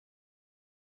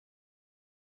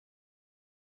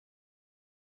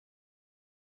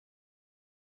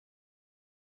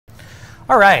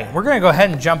All right, we're going to go ahead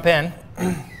and jump in.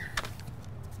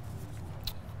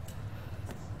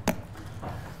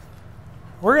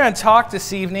 We're going to talk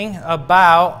this evening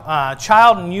about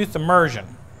child and youth immersion.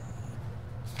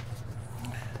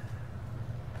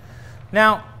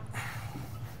 Now,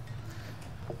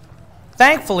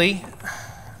 thankfully,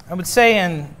 I would say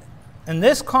in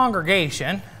this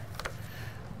congregation,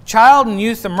 child and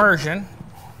youth immersion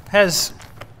has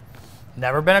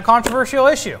never been a controversial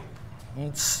issue.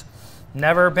 It's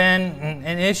never been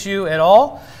an issue at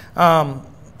all.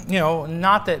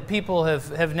 Not that people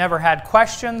have never had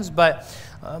questions, but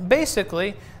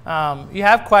basically, you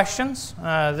have questions.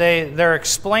 They're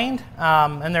explained,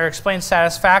 and they're explained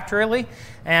satisfactorily,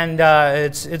 and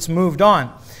it's moved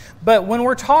on. But when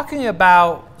we're talking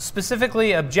about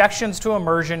specifically objections to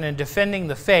immersion and defending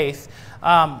the faith,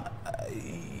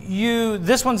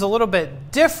 this one's a little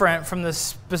bit different from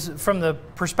the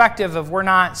perspective of we're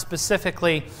not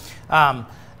specifically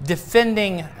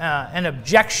defending an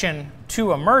objection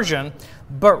to immersion,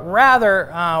 but rather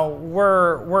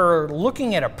we're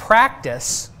looking at a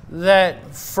practice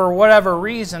that for whatever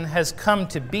reason has come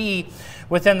to be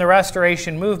within the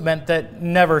Restoration movement that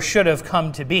never should have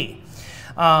come to be.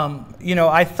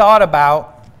 I thought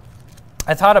about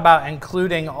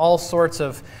including all sorts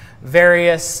of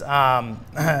various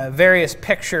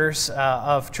pictures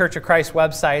of Church of Christ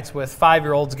websites with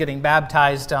 5-year-olds getting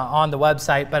baptized on the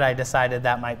website, but I decided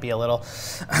that might be a little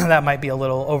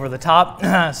over the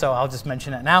top, so I'll just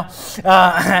mention it now.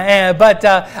 But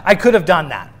I could have done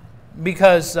that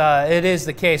because it is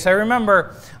the case. I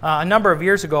remember a number of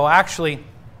years ago, actually.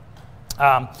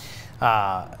 I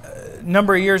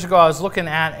was looking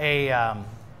at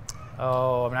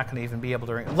I'm not going to even be able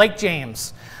to Lake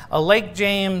James. A Lake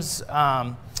James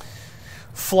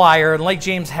flyer. Lake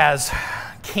James has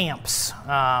camps,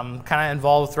 kind of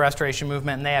involved with the Restoration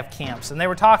movement, and they have camps. And they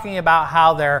were talking about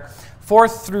how their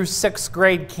 4th through 6th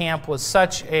grade camp was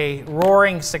such a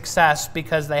roaring success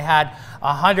because they had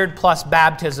 100+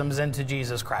 baptisms into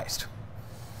Jesus Christ.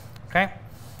 Okay?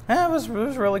 And it was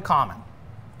really common.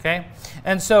 Okay,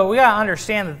 and so we got to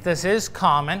understand that this is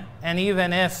common, and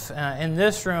even if in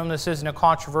this room this isn't a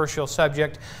controversial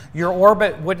subject, your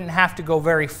orbit wouldn't have to go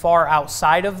very far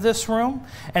outside of this room,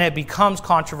 and it becomes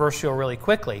controversial really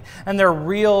quickly. And there are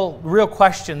real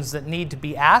questions that need to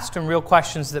be asked, and real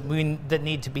questions that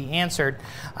need to be answered.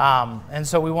 And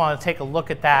so we want to take a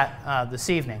look at that this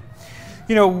evening.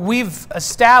 We've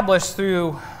established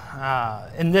through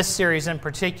in this series in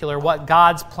particular what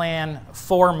God's plan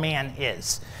for man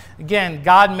is. Again,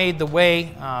 God made the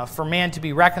way for man to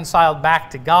be reconciled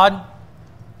back to God,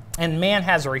 and man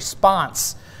has a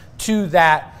response to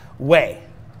that way,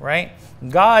 right?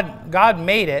 God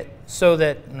made it so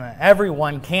that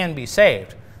everyone can be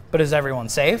saved, but is everyone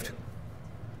saved?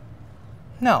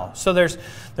 No. So there's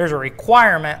a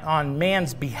requirement on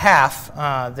man's behalf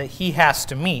that he has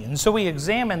to meet. And so we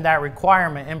examined that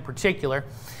requirement in particular,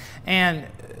 and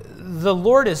the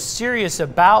Lord is serious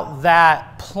about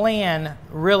that plan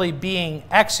really being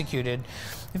executed.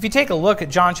 If you take a look at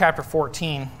John chapter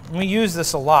 14, we use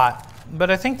this a lot, but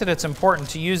I think that it's important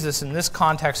to use this in this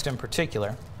context in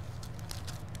particular.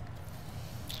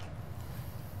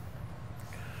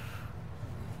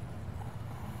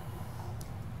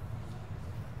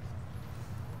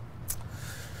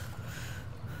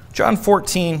 John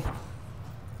 14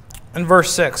 and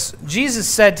verse 6, Jesus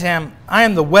said to him, I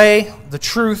am the way, the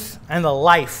truth, and the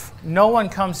life. No one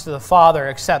comes to the Father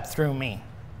except through me.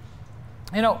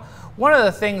 One of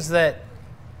the things that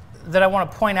I want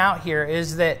to point out here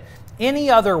is that any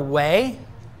other way,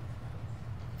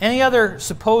 any other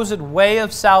supposed way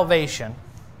of salvation,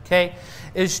 okay,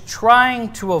 is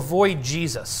trying to avoid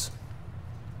Jesus.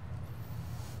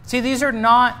 See, these are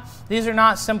not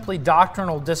simply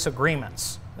doctrinal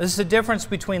disagreements. This is the difference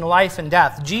between life and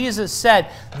death. Jesus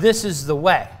said, this is the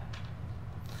way.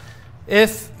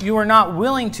 If you are not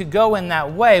willing to go in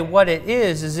that way, what it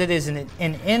is an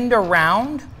end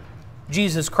around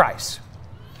Jesus Christ.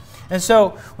 And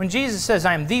so when Jesus says,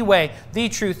 I am the way, the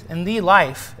truth, and the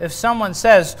life, if someone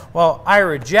says, well, I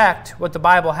reject what the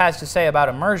Bible has to say about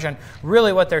immersion,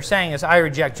 really what they're saying is, I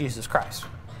reject Jesus Christ.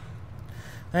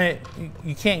 And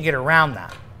you can't get around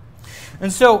that.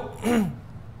 And so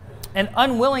an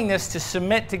unwillingness to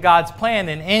submit to God's plan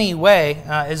in any way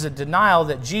is a denial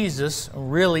that Jesus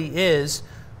really is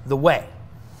the way.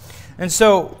 And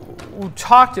so we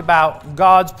talked about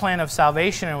God's plan of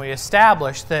salvation, and we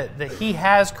established that He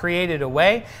has created a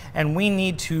way, and we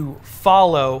need to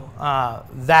follow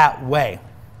that way.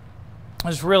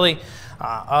 It's really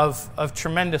of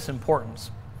tremendous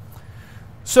importance.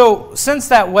 So since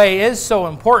that way is so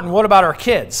important, what about our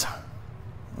kids?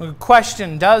 the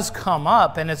question does come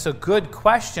up, and it's a good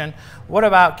question. What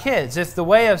about kids? If the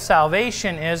way of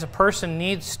salvation is a person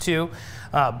needs to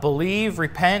believe,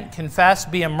 repent, confess,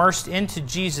 be immersed into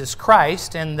Jesus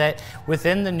Christ, and that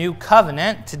within the new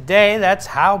covenant, today, that's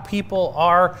how people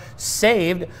are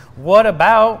saved, what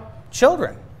about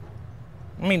children?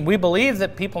 I mean, we believe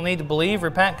that people need to believe,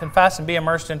 repent, confess, and be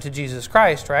immersed into Jesus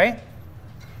Christ, right?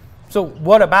 So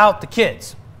what about the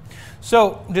kids?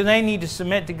 So do they need to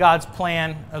submit to God's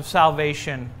plan of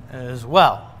salvation as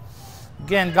well?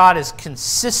 Again, God is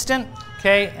consistent,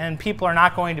 okay, and people are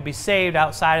not going to be saved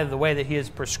outside of the way that He has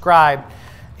prescribed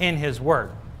in His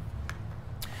Word.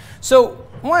 So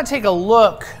I want to take a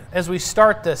look as we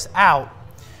start this out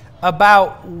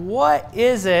about what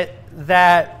is it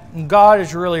that God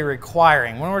is really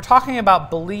requiring. When we're talking about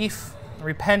belief,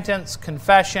 repentance,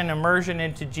 confession, immersion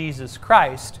into Jesus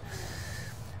Christ,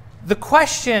 the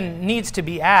question needs to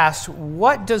be asked,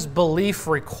 what does belief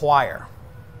require?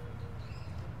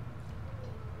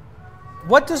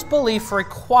 What does belief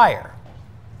require?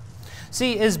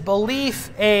 See, is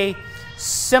belief a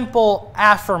simple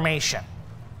affirmation?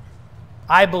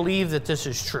 I believe that this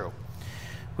is true.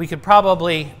 We could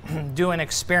probably do an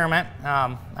experiment.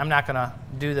 I'm not going to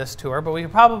do this to her, but we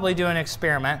could probably do an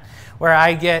experiment where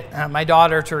I get my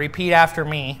daughter to repeat after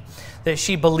me that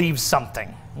she believes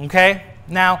something, okay?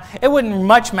 Now, it wouldn't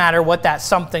much matter what that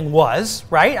something was,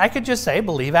 right? I could just say,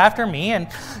 believe after me, and,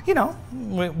 you know,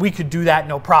 we could do that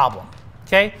no problem,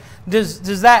 okay?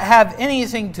 Does that have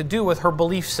anything to do with her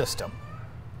belief system?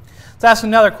 Let's ask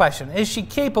another question. Is she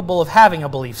capable of having a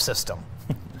belief system?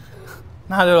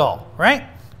 Not at all, right?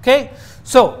 Okay?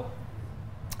 So,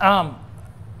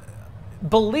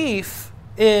 belief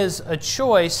is a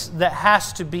choice that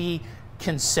has to be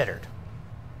considered.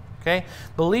 Okay?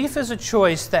 Belief is a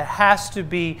choice that has to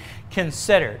be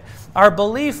considered. Our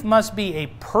belief must be a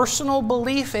personal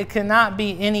belief. It cannot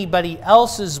be anybody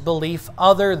else's belief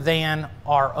other than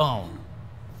our own.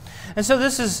 And so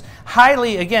this is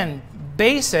highly, again,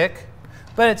 basic,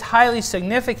 but it's highly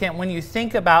significant when you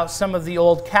think about some of the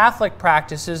old Catholic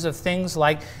practices of things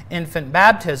like infant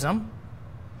baptism.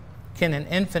 Can an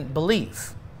infant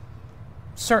believe?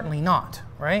 Certainly not,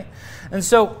 right? And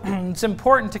so it's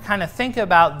important to kind of think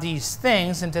about these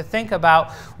things and to think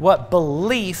about what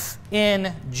belief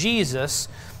in Jesus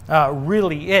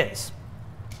really is.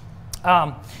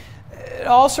 It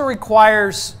also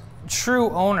requires true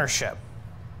ownership.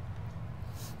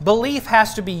 Belief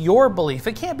has to be your belief.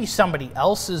 It can't be somebody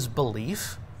else's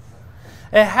belief.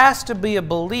 It has to be a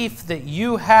belief that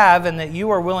you have and that you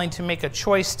are willing to make a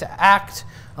choice to act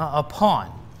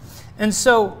upon. And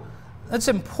so that's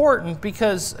important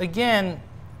because, again,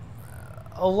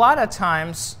 a lot of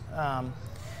times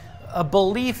a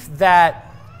belief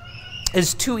that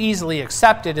is too easily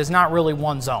accepted is not really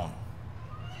one's own,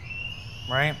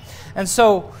 right? And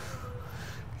so,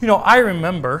 you know, I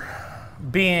remember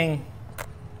being,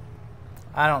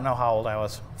 I don't know how old I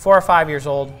was, 4 or 5 years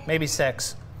old, maybe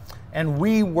 6, and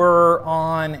we were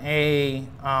on a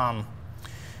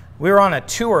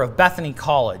tour of Bethany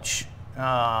College.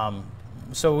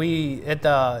 So they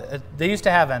used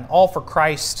to have an All for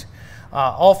Christ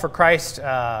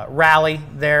rally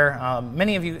there.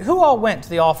 Many of you, who all went to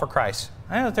the All for Christ?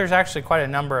 I know that there's actually quite a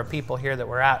number of people here that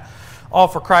were at All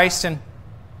for Christ. And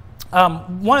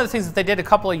one of the things that they did a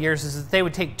couple of years is that they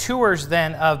would take tours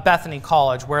then of Bethany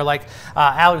College, where like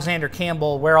Alexander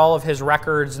Campbell, where all of his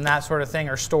records and that sort of thing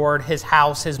are stored, his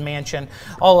house, his mansion,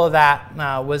 all of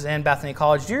that was in Bethany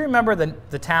College. Do you remember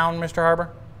the town, Mr. Harbour?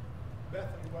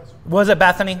 Was it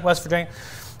Bethany, West Virginia?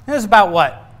 It was about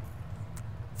what?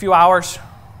 A few hours?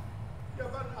 Yeah,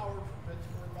 about an hour from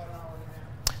Pittsburgh, about an hour and a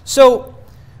half. So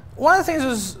one of the things that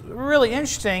was really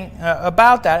interesting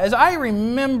about that is I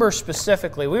remember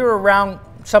specifically, we were around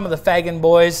some of the Fagan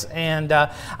boys, and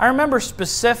I remember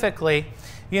specifically,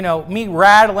 you know, me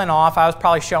rattling off, I was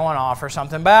probably showing off or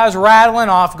something, but I was rattling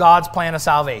off God's plan of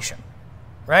salvation,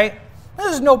 right?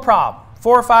 This is no problem.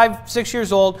 4, 5, 6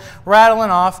 years old, rattling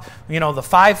off, you know, the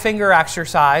 5-finger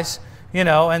exercise, you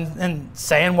know, and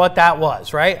saying what that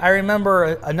was, right? I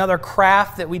remember another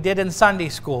craft that we did in Sunday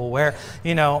school where,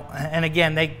 you know, and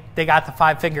again, they got the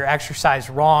 5-finger exercise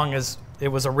wrong as it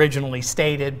was originally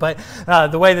stated, but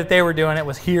the way that they were doing it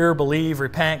was hear, believe,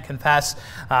 repent, confess,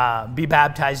 be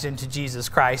baptized into Jesus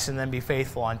Christ, and then be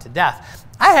faithful unto death.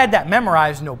 I had that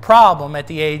memorized no problem at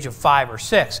the age of 5 or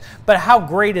 6, but how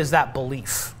great is that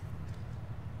belief?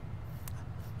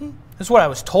 That's what I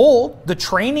was told. The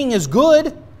training is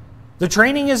good. The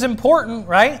training is important,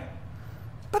 right?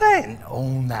 But I didn't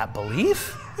own that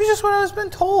belief. It's just what I was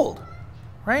been told.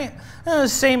 right? And the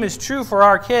same is true for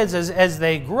our kids as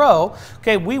they grow.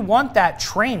 Okay, we want that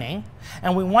training,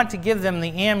 and we want to give them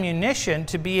the ammunition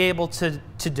to be able to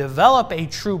develop a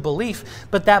true belief,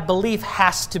 but that belief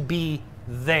has to be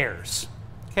theirs.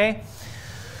 Okay?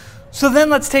 So then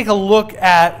let's take a look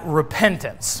at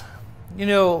repentance. You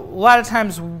know, a lot of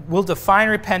times we'll define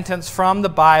repentance from the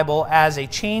Bible as a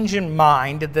change in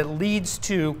mind that leads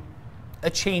to a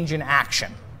change in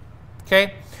action.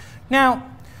 Okay? Now,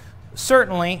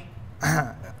 certainly,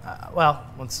 well,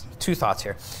 two thoughts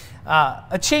here.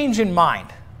 A change in mind.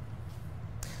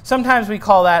 Sometimes we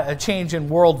call that a change in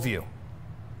worldview.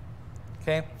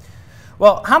 Okay?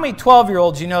 Well, how many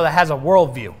 12-year-olds you know that has a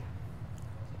worldview?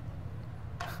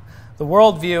 The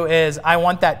worldview is, I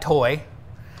want that toy.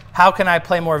 How can I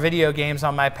play more video games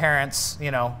on my parents'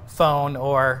 phone,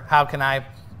 or how can I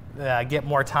get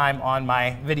more time on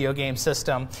my video game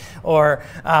system, or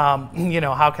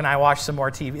how can I watch some more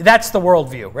TV? That's the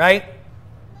worldview, right?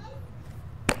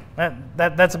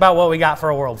 That's about what we got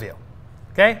for a worldview,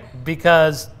 okay?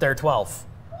 Because they're 12,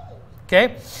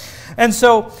 okay? And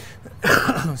so,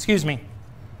 excuse me,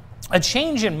 a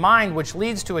change in mind, which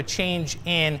leads to a change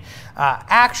in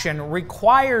action,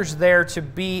 requires there to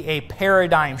be a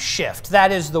paradigm shift.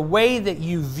 That is, the way that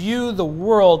you view the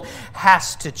world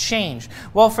has to change.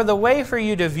 Well, for the way for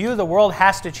you to view the world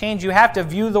has to change, you have to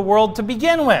view the world to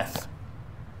begin with.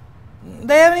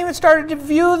 They haven't even started to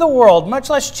view the world, much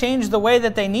less change the way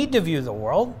that they need to view the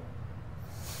world.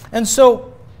 And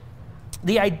so,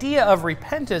 the idea of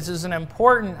repentance is an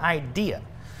important idea.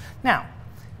 Now,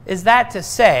 is that to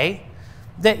say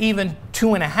that even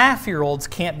 2.5-year-olds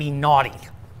can't be naughty?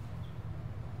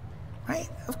 Right?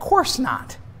 Of course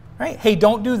not. Right? Hey,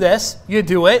 don't do this. You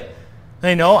do it.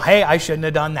 They know, hey, I shouldn't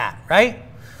have done that. Right?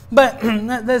 But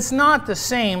that's not the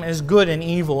same as good and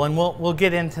evil, and we'll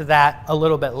get into that a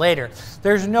little bit later.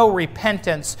 There's no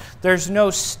repentance. There's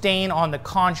no stain on the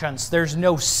conscience. There's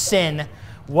no sin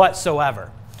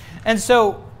whatsoever. And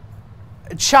so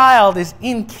a child is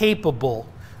incapable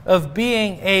of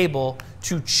being able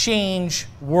to change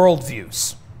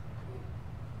worldviews.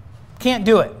 Can't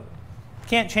do it.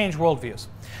 Can't change worldviews.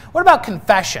 What about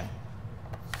confession?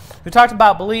 We talked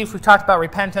about belief. We talked about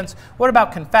repentance. What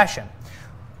about confession?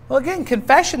 Well, again,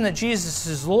 confession that Jesus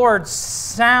is Lord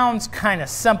sounds kind of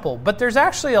simple, but there's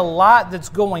actually a lot that's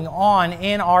going on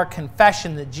in our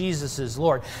confession that Jesus is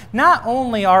Lord. Not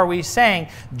only are we saying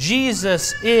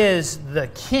Jesus is the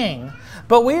King,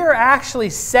 but we are actually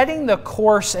setting the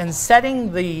course and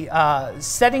setting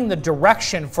the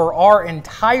direction for our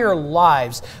entire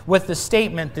lives with the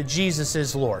statement that Jesus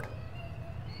is Lord.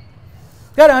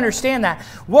 You've got to understand that.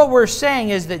 What we're saying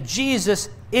is that Jesus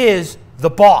is the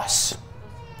boss.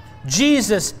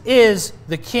 Jesus is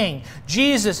the King.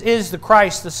 Jesus is the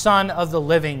Christ, the Son of the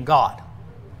living God.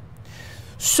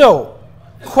 So,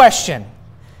 question.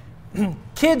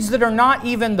 Kids that are not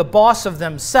even the boss of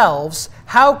themselves,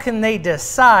 how can they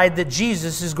decide that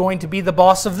Jesus is going to be the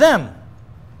boss of them?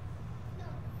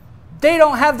 They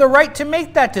don't have the right to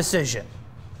make that decision.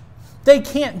 They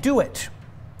can't do it.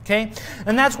 Okay?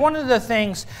 And that's one of the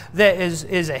things that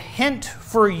is a hint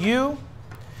for you,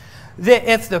 that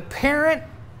if the parent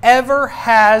ever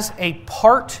has a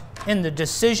part in the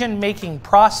decision-making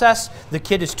process, the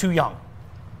kid is too young.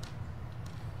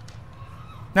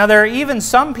 Now, there are even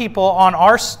some people on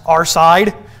our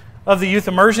side of the youth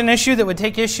immersion issue that would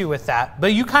take issue with that,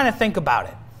 but you kind of think about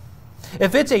it.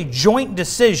 If it's a joint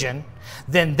decision,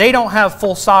 then they don't have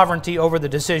full sovereignty over the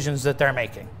decisions that they're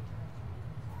making.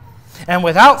 And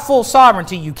without full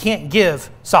sovereignty, you can't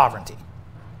give sovereignty.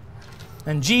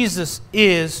 And Jesus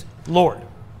is Lord.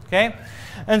 Okay?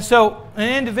 And so an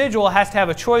individual has to have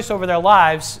a choice over their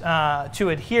lives to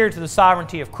adhere to the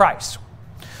sovereignty of Christ.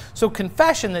 So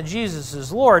confession that Jesus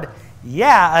is Lord,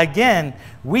 yeah, again,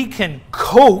 we can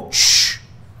coach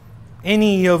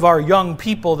any of our young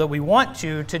people that we want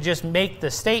to just make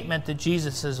the statement that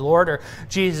Jesus is Lord or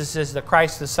Jesus is the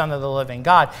Christ, the Son of the living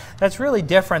God. That's really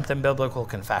different than biblical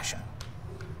confession.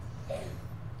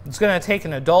 It's going to take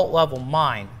an adult-level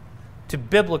mind to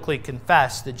biblically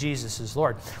confess that Jesus is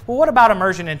Lord. Well, what about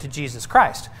immersion into Jesus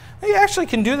Christ? You actually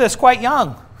can do this quite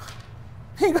young.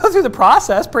 You go through the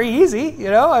process pretty easy,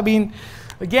 you know. I mean,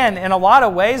 again, in a lot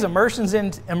of ways,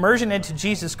 immersion into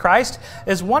Jesus Christ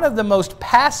is one of the most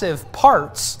passive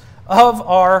parts of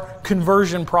our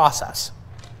conversion process.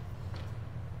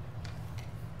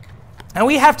 And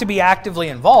we have to be actively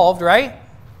involved, right?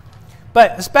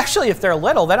 But especially if they're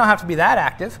little, they don't have to be that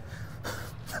active.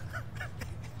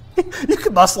 You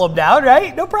can muscle them down,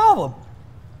 right? No problem.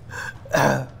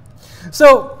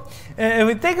 So, and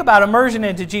we think about immersion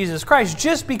into Jesus Christ,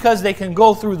 just because they can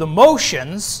go through the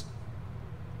motions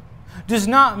does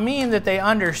not mean that they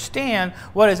understand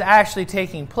what is actually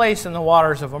taking place in the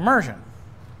waters of immersion.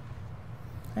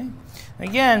 Okay?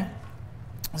 Again,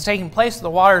 what's taking place in the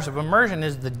waters of immersion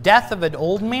is the death of an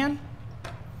old man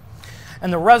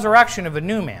and the resurrection of a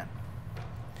new man.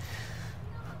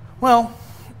 Well,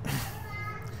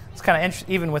 it's kind of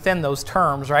interesting, even within those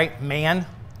terms, right? Man,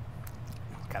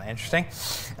 kind of interesting.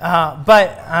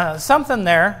 But something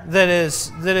there that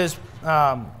is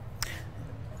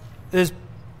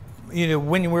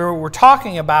when we're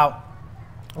talking about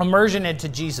immersion into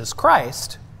Jesus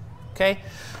Christ, okay,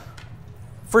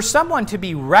 for someone to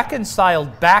be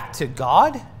reconciled back to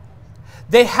God,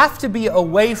 they have to be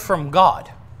away from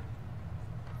God.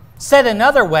 Said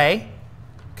another way,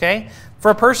 okay, for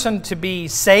a person to be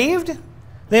saved,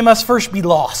 they must first be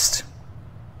lost.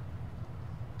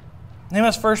 They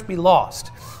must first be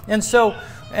lost. And so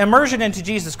immersion into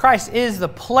Jesus Christ is the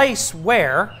place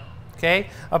where, okay,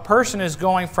 a person is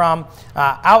going from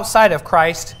outside of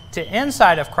Christ to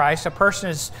inside of Christ. A person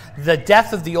is the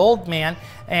death of the old man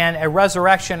and a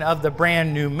resurrection of the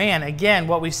brand new man. Again,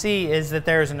 what we see is that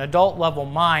there is an adult level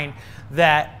mind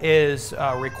that is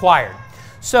required.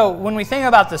 So when we think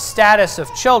about the status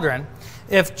of children,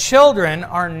 if children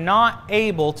are not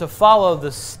able to follow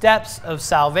the steps of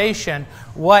salvation,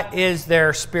 what is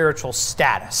their spiritual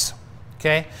status?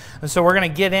 Okay? And so we're going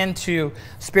to get into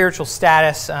spiritual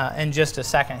status in just a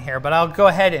second here, but I'll go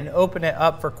ahead and open it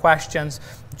up for questions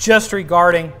just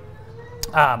regarding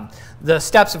the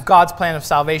steps of God's plan of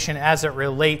salvation as it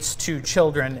relates to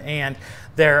children and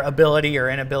their ability or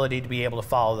inability to be able to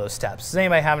follow those steps. Does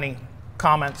anybody have any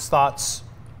comments, thoughts,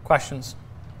 questions?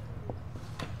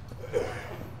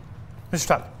 Mr.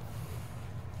 Tuck.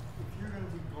 If you're going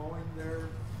to be going there,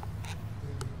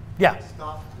 Yeah,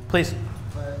 stop. please.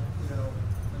 But,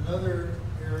 another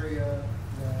area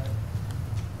that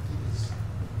is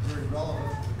very relevant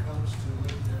when it comes to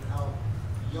looking at how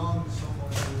young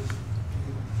someone is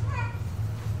being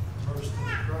immersed in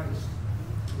Christ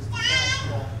is the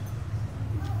fact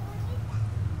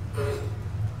that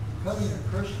becoming a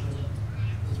Christian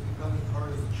is becoming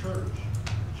part of the church.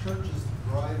 The church is the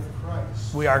bride of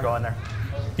Christ. We are going there.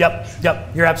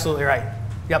 Yep, you're absolutely right.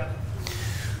 Yep.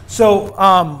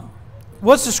 So,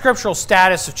 what's the scriptural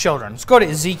status of children? Let's go to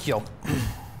Ezekiel.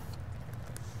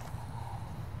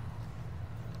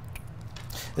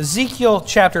 Ezekiel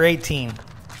chapter 18.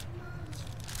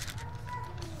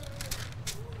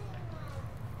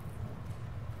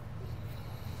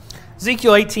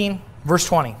 Ezekiel 18, verse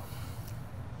 20.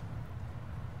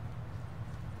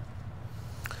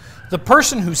 The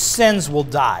person who sins will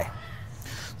die.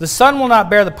 The son will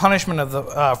not bear the punishment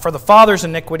for the father's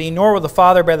iniquity, nor will the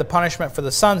father bear the punishment for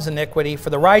the son's iniquity. For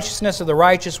the righteousness of the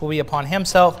righteous will be upon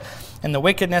himself, and the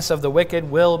wickedness of the wicked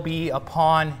will be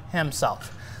upon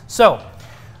himself. So,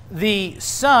 the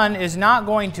son is not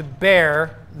going to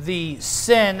bear the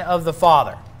sin of the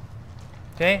father.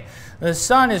 Okay? The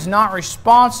son is not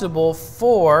responsible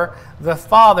for the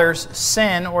father's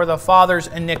sin or the father's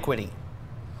iniquity.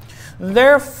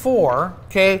 Therefore,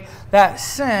 okay, that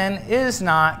sin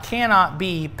cannot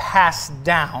be passed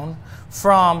down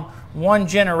from one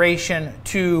generation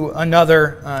to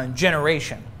another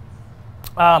generation.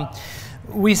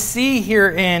 We see here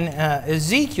in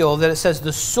Ezekiel that it says,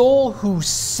 the soul who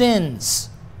sins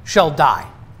shall die.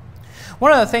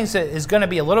 One of the things that is going to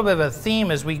be a little bit of a theme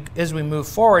as we move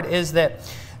forward is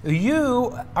that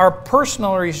you are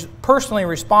personally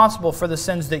responsible for the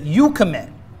sins that you commit.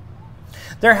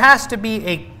 There has to be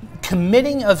a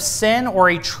committing of sin or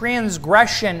a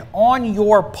transgression on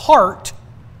your part,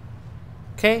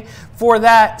 okay, for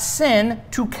that sin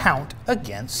to count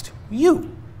against you.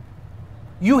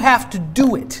 You have to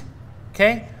do it,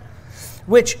 okay?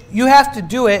 Which you have to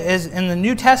do it is, in the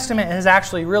New Testament, is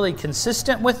actually really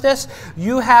consistent with this.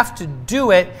 You have to do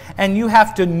it, and you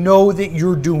have to know that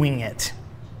you're doing it.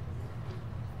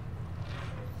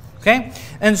 Okay?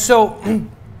 And so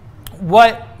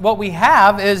what we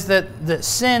have is that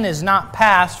sin is not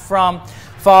passed from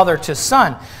father to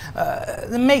son.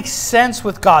 It makes sense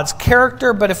with God's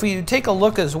character, but if we take a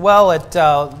look as well at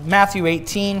Matthew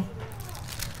 18.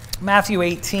 Matthew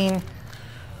 18.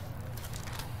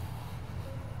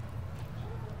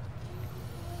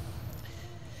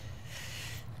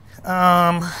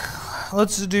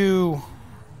 Let's do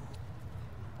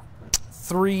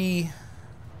 3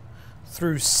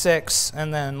 through 6,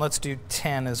 and then let's do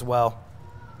 10 as well.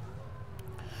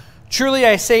 Truly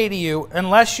I say to you,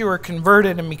 unless you are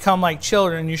converted and become like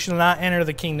children, you shall not enter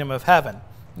the kingdom of heaven.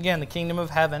 Again, the kingdom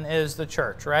of heaven is the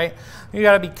church, right? You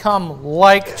got to become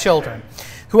like children.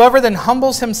 Whoever then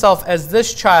humbles himself as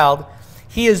this child,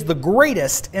 he is the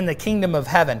greatest in the kingdom of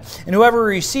heaven. And whoever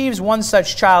receives one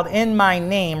such child in my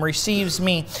name receives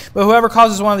me. But whoever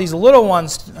causes one of these little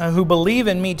ones who believe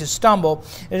in me to stumble,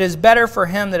 it is better for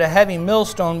him that a heavy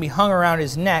millstone be hung around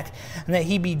his neck and that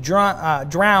he be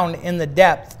drowned in the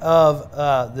depth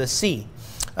of the sea.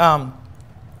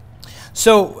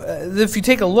 So if you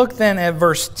take a look then at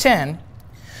verse 10,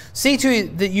 see to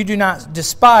it that you do not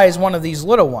despise one of these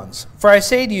little ones. For I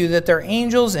say to you that their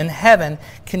angels in heaven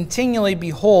continually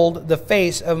behold the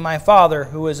face of my Father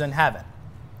who is in heaven.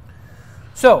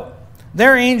 So,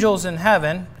 their angels in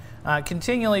heaven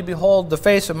continually behold the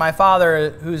face of my Father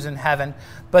who's in heaven,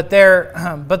 but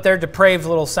they're depraved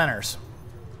little sinners.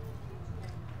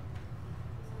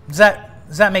 Does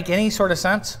that make any sort of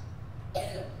sense?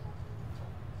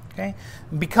 Okay?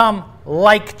 Become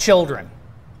like children.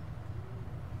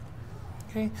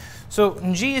 Okay? So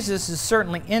Jesus is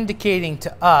certainly indicating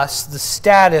to us the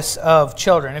status of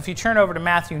children. If you turn over to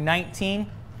Matthew 19,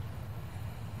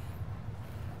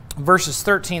 verses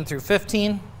 13 through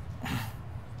 15.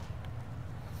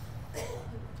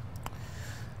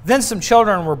 Then some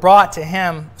children were brought to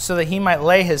him so that he might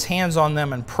lay his hands on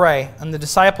them and pray, and the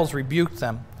disciples rebuked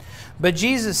them. But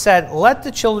Jesus said, "Let the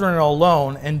children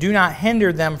alone, and do not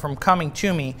hinder them from coming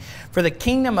to me, for the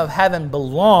kingdom of heaven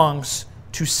belongs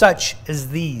to such as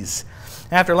these."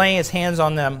 And after laying his hands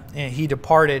on them, he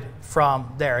departed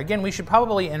from there. Again, we should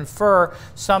probably infer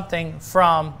something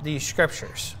from these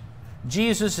scriptures.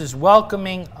 Jesus is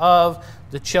welcoming of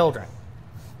the children.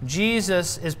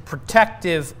 Jesus is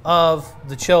protective of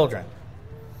the children.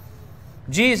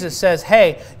 Jesus says,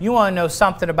 hey, you want to know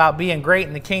something about being great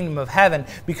in the kingdom of heaven,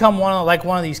 become like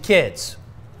one of these kids.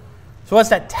 So what's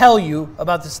that tell you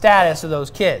about the status of those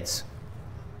kids?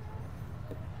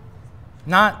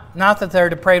 Not that they're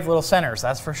depraved little sinners,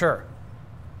 that's for sure.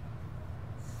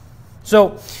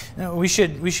 So we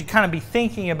should kind of be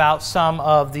thinking about some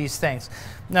of these things.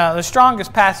 Now, the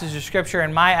strongest passage of Scripture,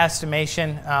 in my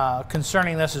estimation,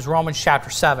 concerning this is Romans chapter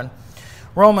 7.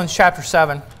 Romans chapter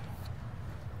 7.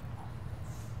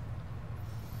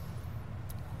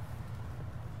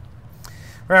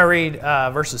 We're going to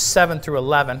read verses 7 through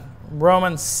 11.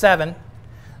 Romans 7,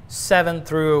 7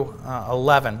 through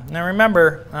 11. Now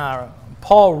remember,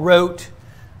 Paul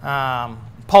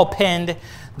penned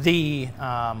the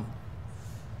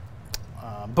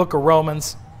book of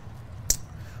Romans.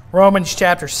 Romans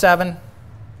chapter 7,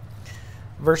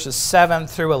 verses 7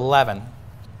 through 11.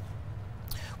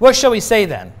 What shall we say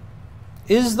then?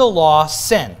 Is the law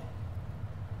sin?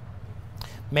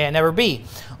 May it never be.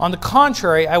 On the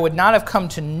contrary, I would not have come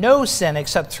to know sin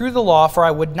except through the law, for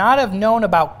I would not have known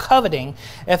about coveting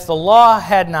if the law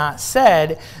had not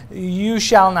said, you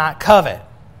shall not covet.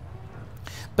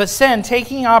 But sin,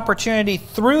 taking opportunity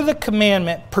through the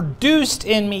commandment, produced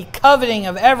in me coveting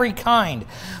of every kind.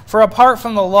 For apart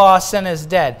from the law, sin is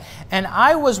dead. And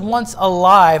I was once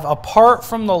alive apart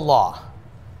from the law.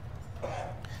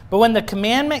 But when the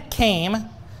commandment came,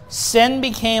 sin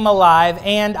became alive,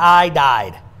 and I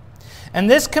died.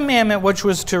 And this commandment, which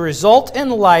was to result in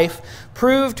life,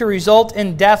 proved to result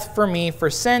in death for me. For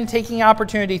sin, taking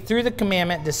opportunity through the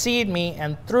commandment, deceived me,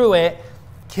 and through it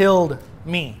killed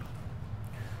me.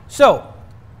 So,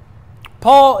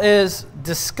 Paul is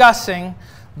discussing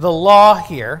the law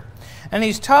here, and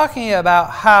he's talking about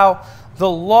how the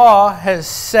law has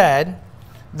said,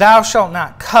 thou shalt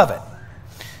not covet.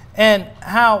 And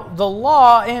how the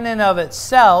law in and of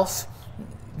itself,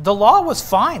 the law was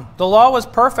fine. The law was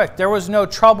perfect. There was no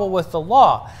trouble with the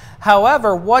law.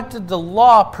 However, what did the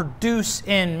law produce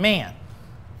in man?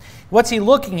 What's he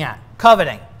looking at?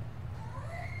 Coveting.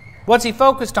 What's he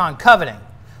focused on? Coveting.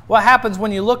 What happens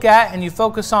when you look at and you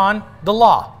focus on the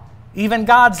law, even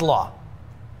God's law?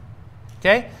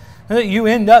 Okay? You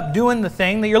end up doing the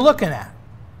thing that you're looking at.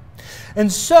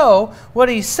 And so, what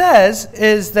he says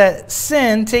is that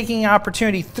sin, taking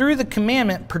opportunity through the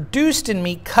commandment, produced in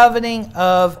me coveting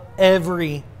of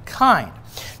every kind.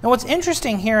 Now, what's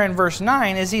interesting here in verse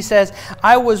 9 is he says,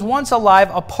 I was once alive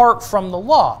apart from the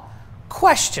law.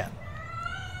 Question.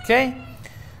 Okay?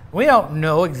 We don't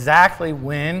know exactly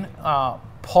when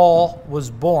Paul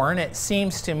was born. It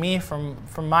seems to me from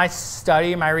my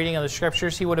study, my reading of the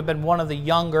Scriptures, he would have been one of the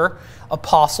younger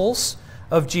apostles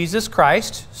of Jesus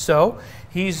Christ. So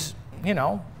he's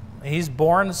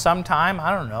born sometime,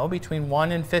 I don't know, between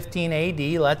 1 and 15 AD,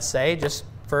 let's say, just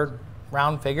for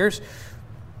round figures.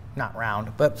 Not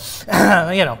round, but, so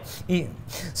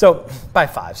by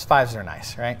fives. Fives are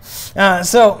nice, right?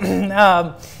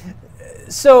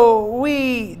 So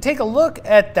we take a look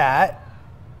at that,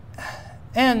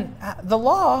 and the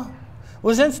law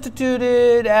was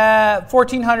instituted at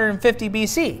 1450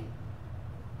 BC.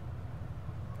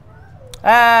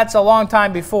 That's a long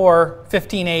time before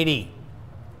 15 AD.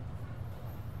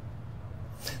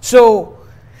 So,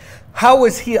 how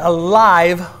was he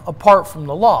alive apart from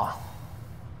the law?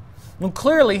 Well,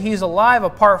 clearly he's alive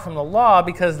apart from the law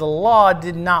because the law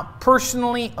did not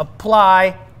personally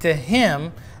apply to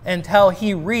him until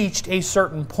he reached a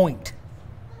certain point.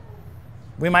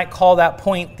 We might call that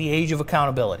point the age of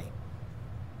accountability.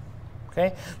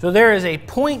 Okay? So there is a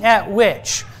point at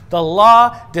which the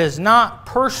law does not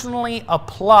personally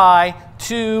apply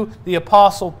to the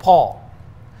Apostle Paul.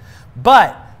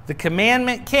 But the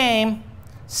commandment came,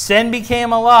 sin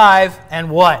became alive, and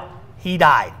what? He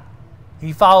died.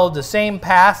 He followed the same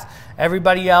path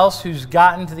everybody else who's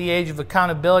gotten to the age of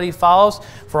accountability follows,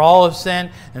 for all have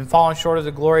sinned and fallen short of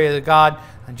the glory of the God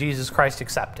and Jesus Christ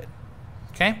accepted.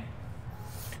 Okay?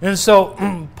 And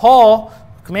so Paul,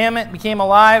 commandment became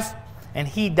alive and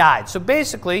he died. So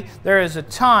basically, there is a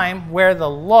time where the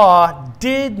law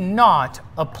did not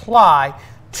apply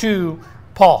to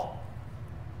Paul.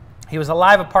 He was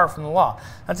alive apart from the law.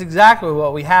 That's exactly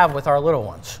what we have with our little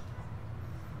ones.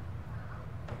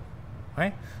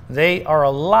 Right? They are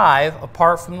alive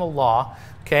apart from the law,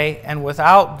 okay? And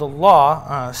without the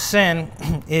law, sin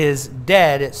is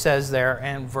dead, it says there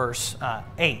in verse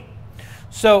 8.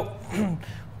 So,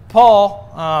 Paul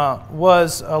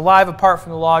was alive apart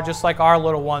from the law, just like our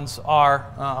little ones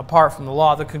are apart from the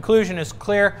law. The conclusion is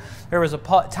clear. There was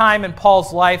a time in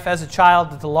Paul's life as a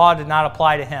child that the law did not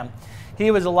apply to him.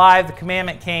 He was alive, the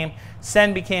commandment came,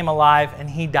 sin became alive, and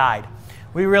he died.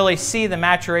 We really see the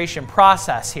maturation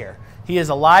process here. He is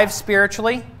alive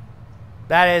spiritually.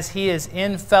 That is, he is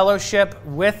in fellowship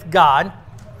with God.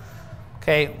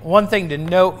 Okay, one thing to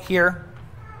note here,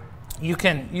 you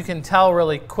can tell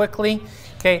really quickly,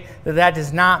 okay, that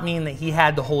does not mean that he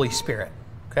had the Holy Spirit.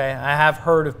 Okay, I have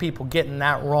heard of people getting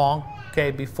that wrong, okay,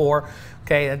 before.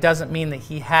 Okay, it doesn't mean that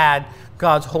he had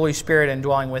God's Holy Spirit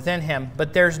indwelling within him,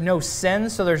 but there's no sin,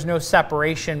 so there's no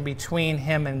separation between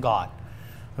him and God.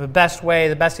 The best way,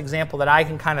 the best example that I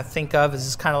can kind of think of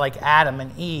is kind of like Adam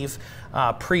and Eve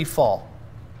pre-fall.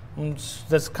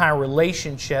 This kind of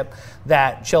relationship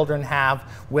that children have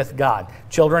with God.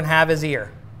 Children have his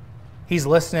ear. He's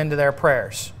listening to their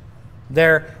prayers.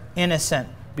 They're innocent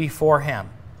before him.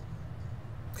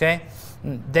 Okay?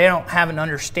 They don't have an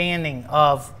understanding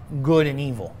of good and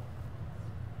evil.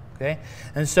 Okay?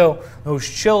 And so those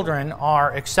children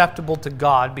are acceptable to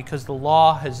God because the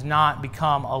law has not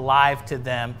become alive to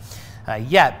them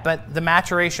yet. But the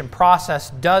maturation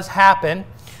process does happen,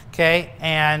 okay?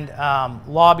 And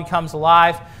law becomes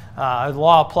alive, the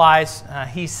law applies,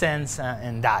 he sins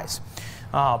and dies.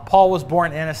 Paul was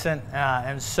born innocent,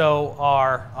 and so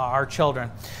are our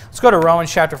children. Let's go to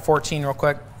Romans chapter 14 real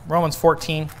quick. Romans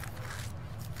 14.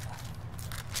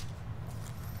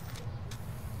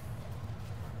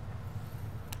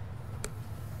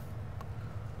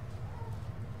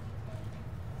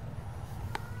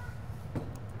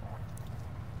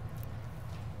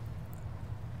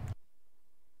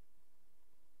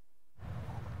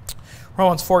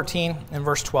 Romans 14 and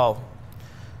verse 12.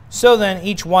 So then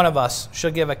each one of us shall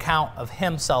give account of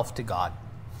himself to God.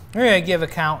 You're going to give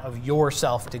account of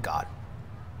yourself to God.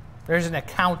 There's an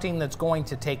accounting that's going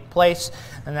to take place,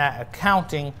 and that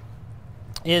accounting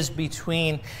is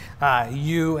between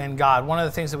you and God. One of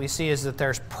the things that we see is that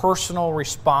there's personal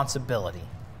responsibility.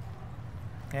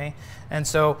 Okay? And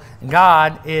so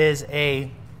God is a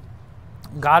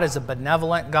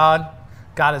benevolent God.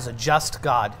 God is a just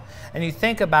God. And you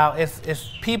think about if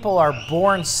people are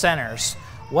born sinners,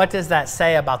 what does that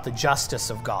say about the justice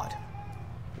of God?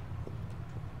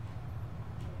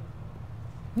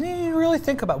 You really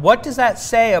think about what does that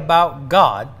say about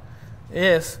God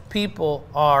if people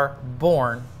are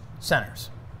born sinners?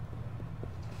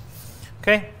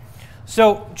 Okay?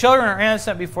 So children are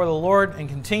innocent before the Lord and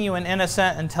continue in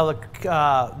innocent until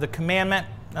the commandment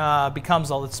becomes,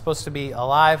 it's supposed to be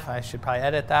alive. I should probably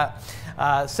edit that.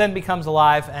 Sin becomes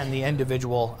alive and the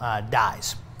individual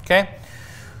dies. Okay?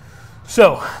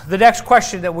 So the next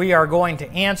question that we are going to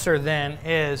answer then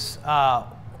is,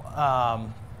 well,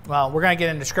 we're going to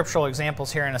get into scriptural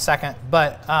examples here in a second,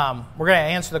 but we're going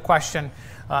to answer the question,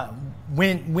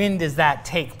 when does that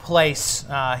take place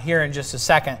here in just a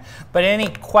second. But any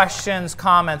questions,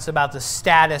 comments about the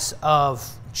status of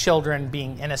children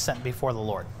being innocent before the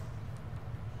Lord?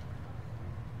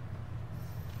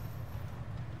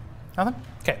 Nothing?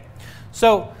 Okay.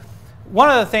 So one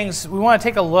of the things we want to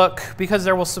take a look, because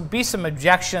there will be some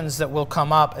objections that will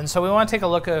come up, and so we want to take a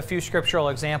look at a few scriptural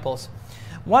examples.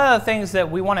 One of the things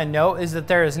that we want to note is that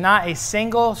there is not a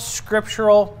single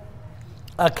scriptural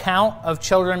account of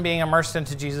children being immersed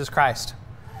into Jesus Christ.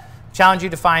 Challenge you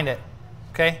to find it.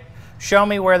 Okay? show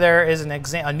me where there is an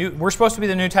example. We're supposed to be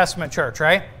the New Testament church,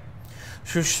 right?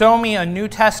 So show me a New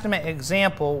Testament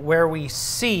example where we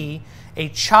see a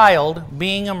child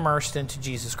being immersed into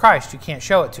Jesus Christ. You can't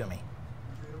show it to me.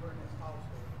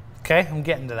 Okay, I'm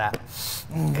getting to that.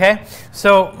 Okay,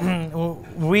 so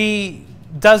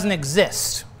doesn't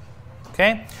exist.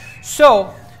 Okay,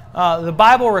 so the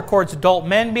Bible records adult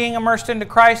men being immersed into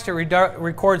Christ. It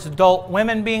records adult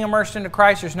women being immersed into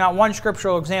Christ. There's not one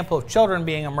scriptural example of children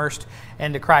being immersed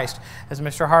into Christ. As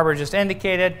Mr. Harbour just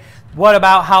indicated, what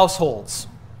about households?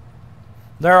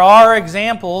 There are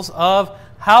examples of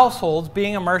households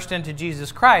being immersed into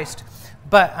Jesus Christ,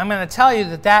 but I'm going to tell you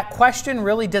that that question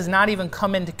really does not even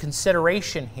come into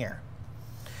consideration here.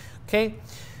 Okay?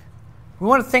 We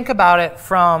want to think about it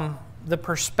from the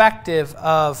perspective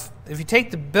of, if you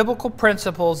take the biblical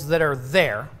principles that are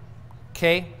there,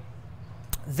 okay,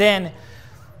 then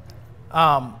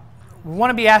we want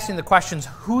to be asking the questions,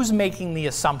 who's making the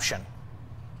assumption?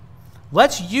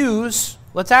 Let's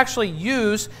actually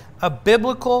use a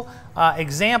biblical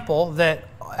example that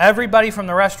everybody from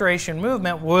the Restoration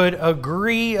Movement would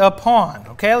agree upon.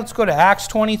 Okay, let's go to Acts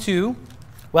 22.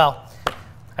 Well,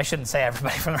 I shouldn't say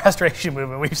everybody from the Restoration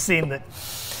Movement. We've seen that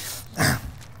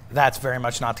that's very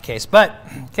much not the case. But,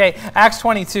 okay, Acts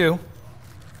 22.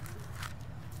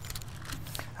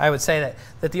 I would say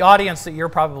that the audience that you're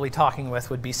probably talking with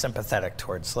would be sympathetic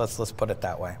towards. Let's put it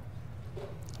that way.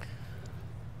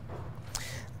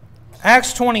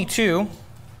 Acts 22.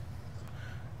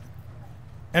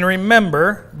 And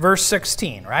remember, verse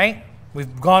 16, right?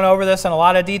 We've gone over this in a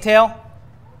lot of detail.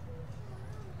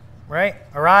 Right?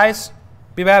 Arise,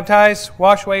 be baptized,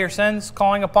 wash away your sins,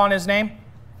 calling upon his name.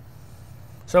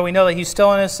 So we know that he's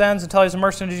still in his sins until he's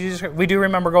immersed into Jesus Christ. We do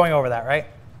remember going over that, right?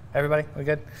 Everybody? We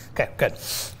good? Okay, good.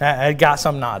 I got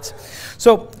some nods.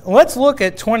 So let's look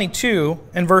at 22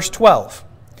 and verse 12.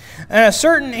 And a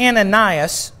certain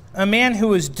Ananias, a man who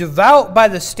was devout by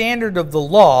the standard of the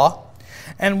law,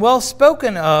 and well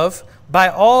spoken of by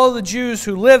all the Jews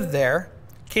who lived there,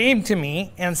 came to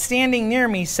me, and standing near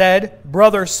me said,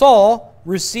 Brother Saul,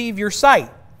 receive your sight.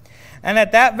 And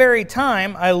at that very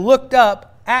time I looked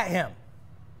up at him.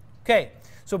 Okay,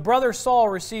 so Brother Saul,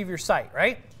 receive your sight,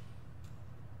 right?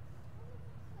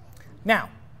 Now,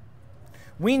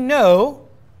 we know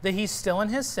that he's still in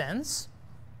his sins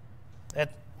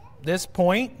at this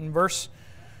point in verse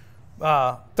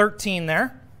 13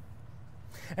 there.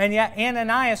 And yet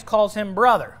Ananias calls him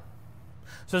brother.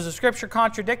 So does the scripture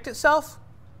contradict itself?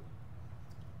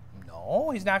 No,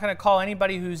 he's not going to call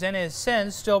anybody who's in his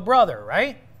sins still brother,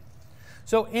 right?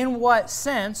 So in what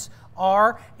sense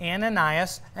are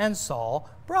Ananias and Saul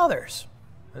brothers?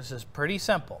 This is pretty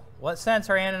simple. What sense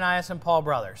are Ananias and Paul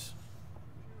brothers?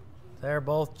 They're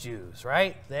both Jews,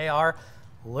 right? They are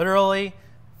literally,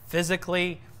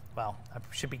 physically, well, I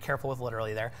should be careful with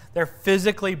literally there. They're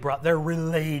physically, they're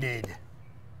related.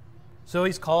 So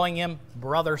he's calling him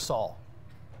Brother Saul.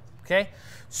 Okay?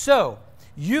 So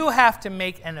you have to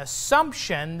make an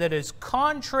assumption that is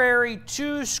contrary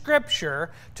to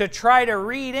Scripture to try to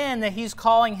read in that he's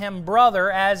calling him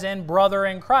brother as in brother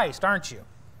in Christ, aren't you?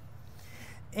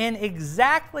 In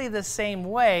exactly the same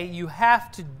way, you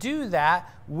have to do that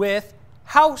with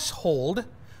household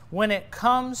when it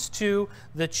comes to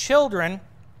the children,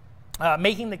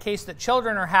 making the case that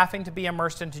children are having to be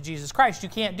immersed into Jesus Christ. You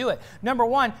can't do it. Number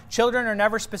one, children are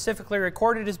never specifically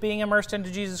recorded as being immersed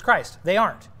into Jesus Christ. They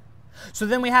aren't. So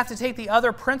then we have to take the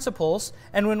other principles,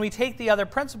 and when we take the other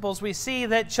principles, we see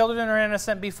that children are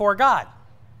innocent before God.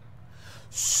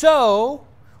 So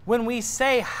when we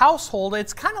say household,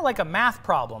 it's kind of like a math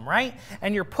problem, right?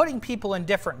 And you're putting people in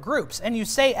different groups, and you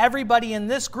say everybody in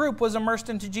this group was immersed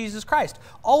into Jesus Christ.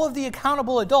 All of the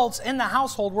accountable adults in the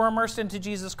household were immersed into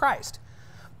Jesus Christ.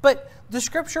 But the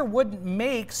Scripture wouldn't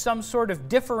make some sort of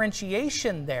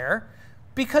differentiation there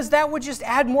because that would just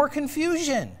add more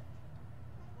confusion.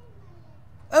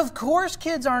 Of course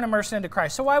kids aren't immersed into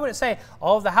Christ. So why would it say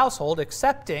all of the household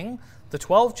excepting the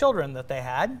 12 children that they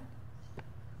had?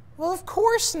 Well, of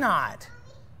course not.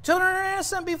 Children are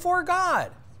innocent before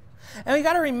God. And we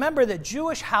got to remember that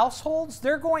Jewish households,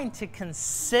 they're going to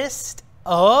consist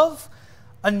of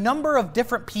a number of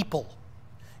different people.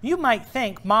 You might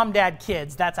think mom, dad,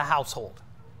 kids, that's a household,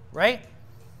 right?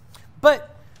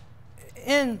 But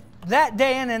in that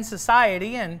day and in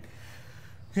society, and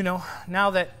you know, now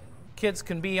that kids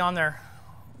can be on their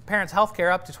parents' health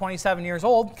care up to 27 years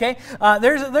old, okay?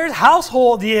 There's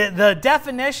household, the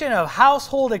definition of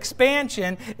household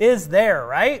expansion is there,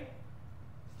 right?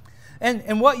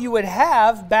 And what you would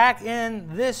have back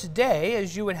in this day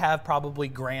is you would have probably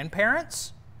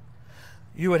grandparents.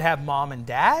 You would have mom and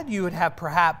dad. You would have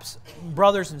perhaps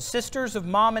brothers and sisters of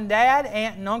mom and dad,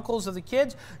 aunt and uncles of the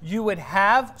kids. You would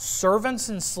have servants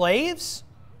and slaves.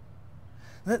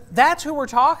 That's who we're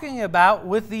talking about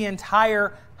with the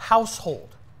entire household.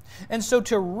 And so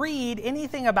to read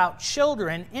anything about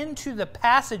children into the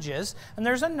passages, and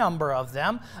there's a number of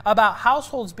them, about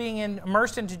households being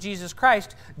immersed into Jesus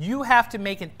Christ, you have to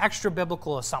make an extra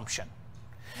biblical assumption.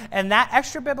 And that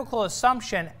extra biblical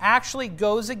assumption actually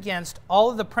goes against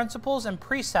all of the principles and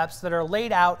precepts that are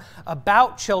laid out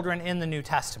about children in the New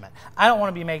Testament. I don't want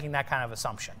to be making that kind of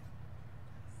assumption.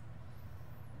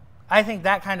 I think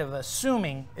that kind of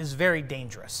assuming is very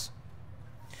dangerous.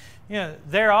 You know,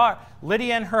 there are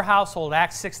Lydia and her household,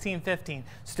 Acts 16:15.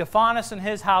 Stephanas and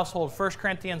his household, 1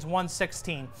 Corinthians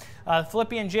 1:16.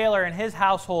 Philippian jailer and his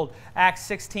household, Acts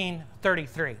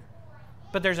 16:33.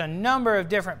 But there's a number of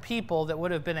different people that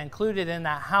would have been included in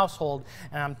that household.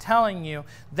 And I'm telling you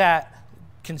that,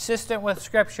 consistent with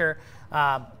Scripture,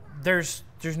 there's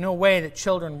no way that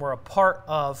children were a part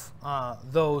of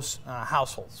those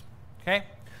households. Okay?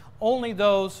 Only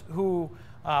those who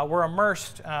were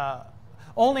immersed,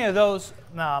 only those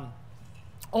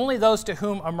to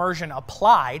whom immersion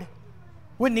applied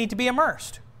would need to be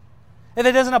immersed. If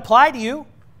it doesn't apply to you,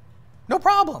 no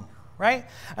problem, right?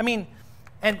 I mean,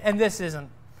 and this isn't,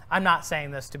 I'm not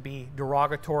saying this to be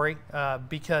derogatory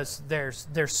because there's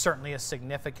certainly a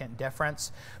significant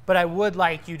difference, but I would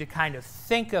like you to kind of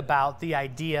think about the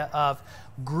idea of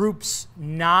groups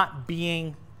not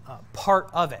being part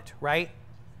of it, right?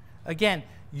 Again,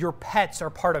 your pets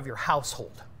are part of your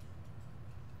household.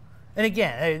 And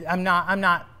again, I'm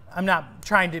not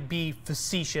trying to be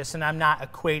facetious, and I'm not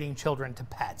equating children to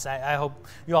pets. I hope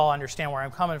you all understand where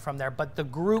I'm coming from there. But the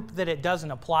group that it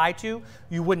doesn't apply to,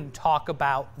 you wouldn't talk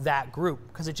about that group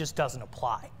because it just doesn't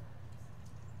apply.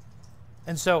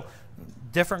 And so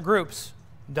different groups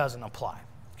doesn't apply.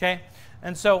 Okay?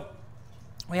 And so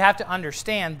we have to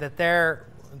understand that there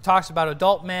talks about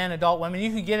adult men, adult women. You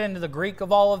can get into the Greek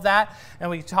of all of that, and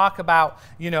we talk about,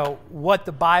 you know, what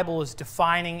the Bible is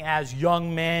defining as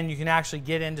young men. You can actually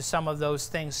get into some of those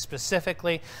things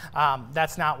specifically.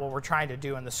 That's not what we're trying to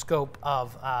do in the scope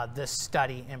of this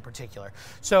study in particular.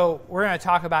 So we're going to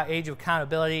talk about age of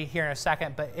accountability here in a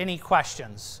second, but any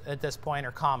questions at this point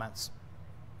or comments?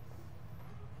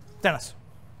 Dennis.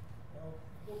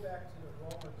 Go back to the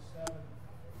Romans 7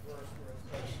 verse where it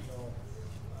says, you know,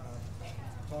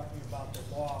 talking about the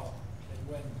law, and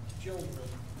when children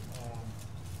are,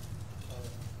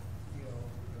 you know,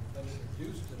 been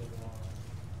introduced to the law,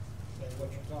 and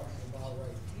what you're talking about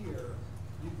right here,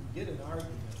 you can get an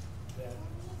argument that,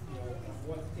 you know, at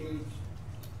what age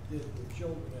did the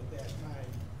children at that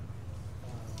time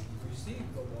receive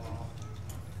the law,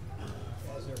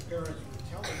 as their parents were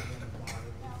telling them about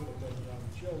it, they could have been young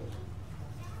children.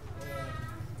 And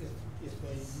if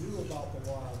they knew about the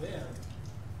law then,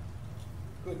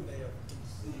 couldn't they have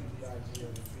conceived the idea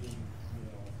of being, you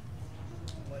know,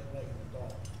 like an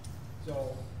adult?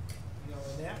 So, you know,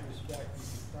 in that respect, you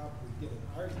could probably get an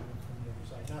argument from the other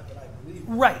side. Not that I believe it,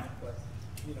 right, but,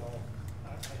 you know,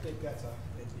 I think it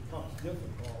becomes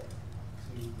difficult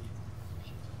to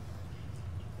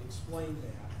explain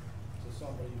that to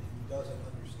somebody who doesn't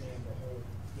understand the whole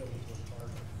biblical part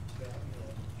of that, you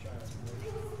know, child's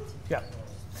relationship. Yeah. So,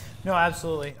 no,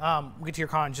 absolutely. We'll get to your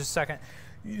comment in just a second.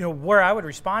 You know, where I would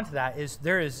respond to that is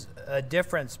there is a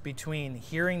difference between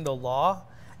hearing the law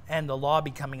and the law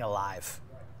becoming alive.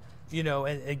 You know,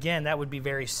 and again, that would be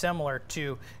very similar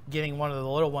to getting one of the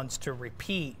little ones to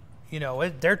repeat. You know,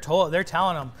 they're telling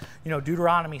them, you know,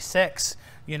 Deuteronomy 6,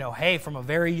 you know, hey, from a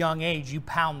very young age, you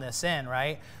pound this in,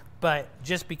 right? But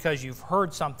just because you've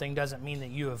heard something doesn't mean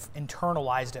that you have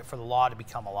internalized it for the law to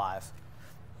become alive.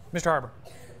 Mr. Harbour.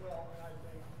 Well, I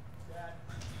think that,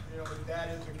 you know, that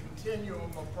is a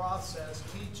continuum of process,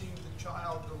 teaching the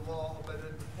child the law, but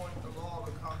at the point the law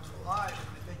becomes alive, and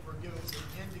I think we're given some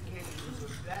indicators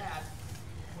of that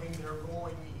when they're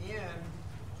going in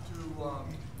to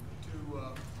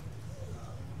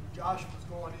Joshua's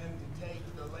going in to take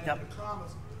the land of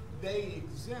promise. They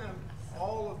exempt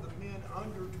all of the men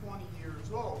under 20 years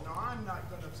old. Now, I'm not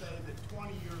going to say that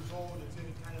 20 years old is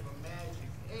any kind of a magic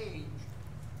age,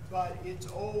 but it's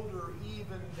older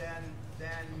even than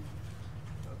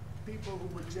people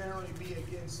who would generally be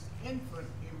against infant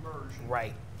immersion.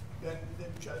 Right.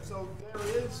 So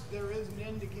there is an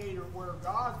indicator where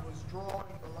God was drawing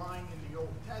the line in the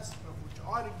Old Testament, which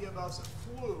ought to give us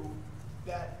a clue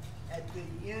that at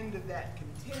the end of that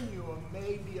continuum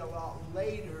may be a lot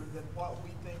later than what we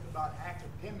think about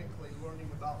academically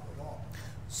learning about the law.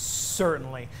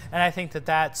 Certainly. And I think that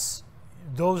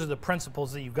those are the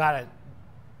principles that you've got to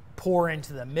pour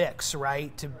into the mix,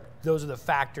 right? Those are the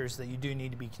factors that you do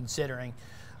need to be considering.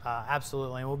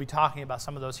 Absolutely, and we'll be talking about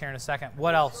some of those here in a second.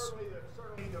 What else?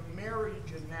 Certainly the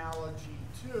marriage analogy,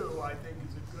 too, I think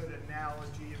is a good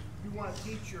analogy. If you want to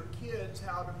teach your kids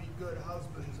how to be good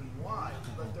husbands and wives,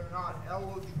 but they're not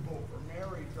eligible for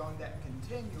marriage on that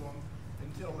continuum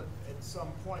until at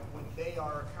some point when they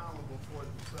are accountable for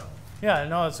themselves. Yeah,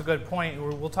 no, that's a good point.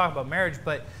 We'll talk about marriage,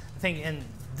 but I think in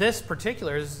this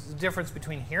particular is the difference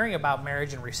between hearing about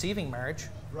marriage and receiving marriage.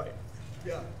 Right.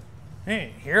 Yeah. You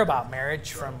didn't hear about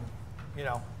marriage from,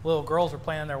 little girls were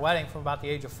planning their wedding from about the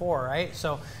age of 4, right?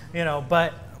 So,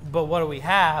 but what do we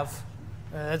have?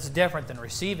 That's different than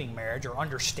receiving marriage or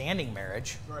understanding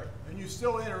marriage. Right. And you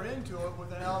still enter into it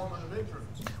with an element of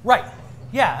ignorance. Right.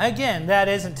 Yeah. Again, that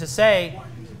isn't to say,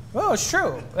 well, it's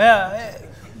true.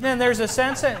 Then there's a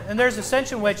sense,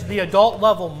 in which the adult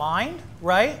level mind,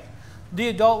 right? The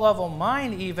adult level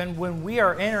mind, even when we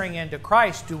are entering into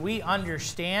Christ, do we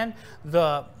understand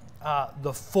the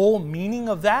full meaning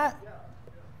of that?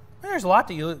 There's a lot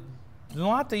that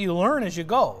you learn as you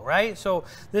go, right? So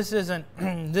this isn't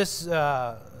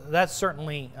that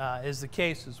certainly is the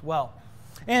case as well.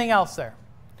 Anything else there,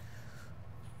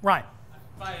 Ryan?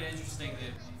 I find it interesting that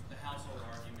the household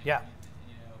argument. Yeah.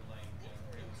 Like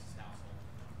Amos' household.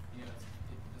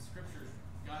 The scriptures,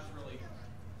 God's really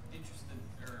interested,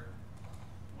 or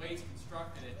ways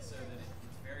constructed it so that it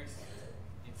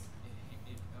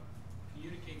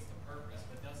communicates the purpose,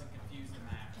 but doesn't confuse the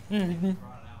matter. Mm-hmm.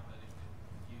 Brought it out, but it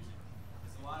confuse it.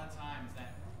 Because a lot of times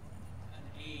that an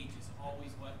age is always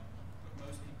what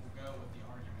most people go with. The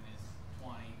argument is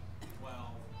 20,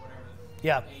 12, whatever.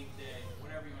 Yeah. 8th day,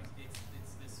 whatever you want.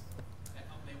 It's this.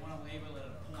 They want to label it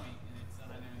a point, and it's. And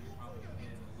I know you're probably going to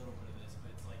get into a little bit of this,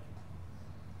 but it's like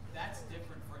that's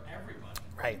different for everybody.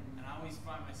 Right. And I always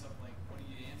find myself like, what do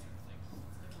you answer? It's like, it's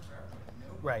different for everybody.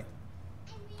 Nobody. Right.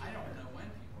 I don't know when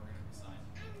people are going to decide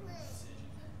to make a decision.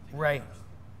 Right.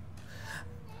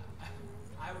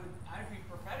 I'd be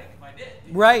prophetic if I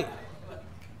did. Right.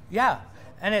 Yeah.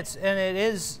 And it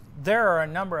is. There are a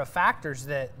number of factors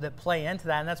that play into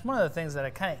that, and that's one of the things that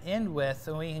I kind of end with,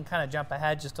 and we can kind of jump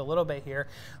ahead just a little bit here.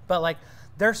 But like,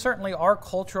 there certainly are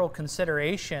cultural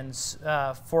considerations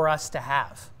for us to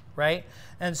have, right?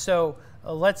 And so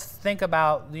let's think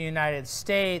about the United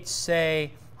States,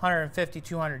 say 150,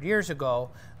 200 years ago.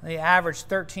 The average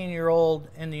 13-year-old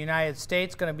in the United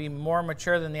States going to be more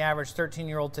mature than the average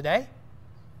 13-year-old today?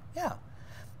 Yeah.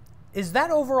 Is that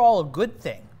overall a good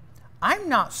thing? I'm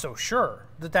not so sure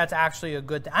that that's actually a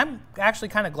good thing. I'm actually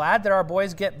kind of glad that our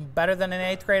boys get better than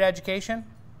an 8th grade education.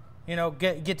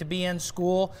 Get to be in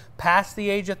school past the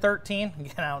age of 13.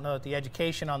 Again, I don't know that the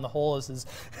education on the whole is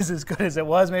as good as it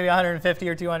was maybe 150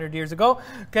 or 200 years ago.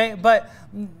 Okay, but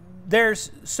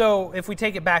so if we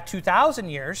take it back 2,000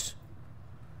 years,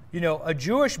 a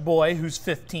Jewish boy who's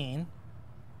 15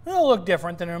 will look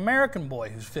different than an American boy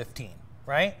who's 15,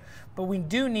 right? But we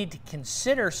do need to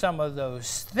consider some of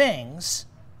those things,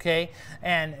 okay,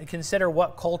 and consider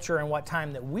what culture and what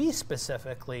time that we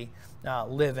specifically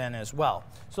live in as well.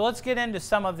 So let's get into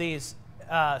some of these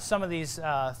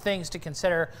things to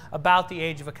consider about the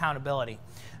age of accountability.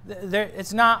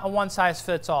 It's not a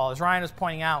one-size-fits-all. As Ryan was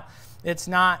pointing out, it's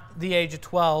not the age of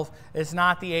 12. It's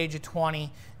not the age of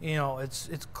 20.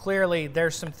 It's clearly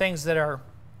there's some things that are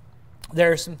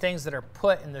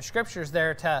put in the scriptures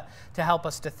there to help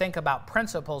us to think about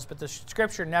principles, but the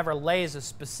scripture never lays a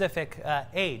specific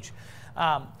age.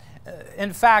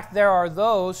 In fact, there are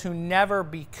those who never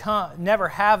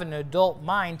have an adult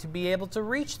mind to be able to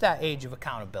reach that age of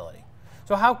accountability.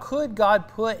 So how could God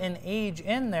put an age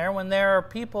in there when there are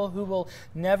people who will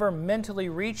never mentally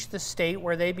reach the state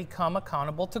where they become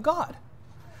accountable to God?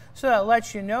 So that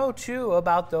lets you know, too,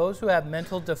 about those who have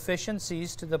mental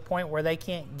deficiencies to the point where they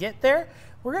can't get there.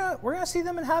 We're gonna see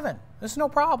them in heaven. There's no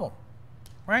problem,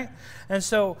 right? And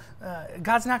so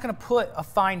God's not going to put a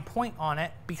fine point on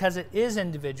it because it is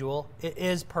individual. It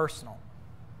is personal.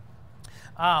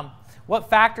 What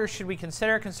factors should we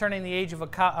consider concerning the age of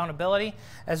accountability?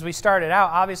 As we started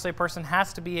out, obviously a person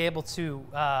has to be able to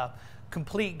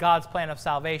complete God's plan of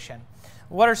salvation.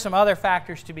 What are some other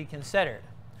factors to be considered?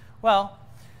 Well,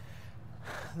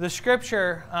 the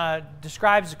scripture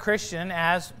describes a Christian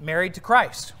as married to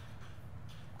Christ.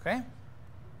 Okay?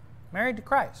 Married to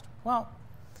Christ. Well,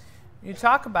 you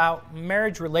talk about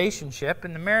marriage relationship,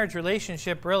 and the marriage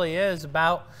relationship really is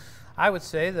about, I would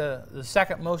say, the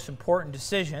second most important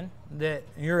decision that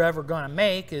you're ever going to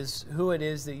make is who it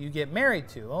is that you get married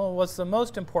to. Oh, what's the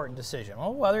most important decision?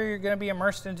 Well, whether you're going to be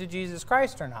immersed into Jesus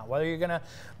Christ or not, whether you're going to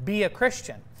be a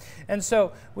Christian. And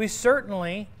so we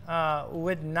certainly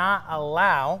would not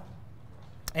allow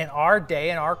in our day,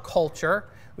 in our culture,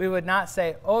 we would not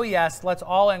say, oh yes, let's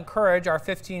all encourage our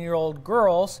 15-year-old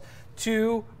girls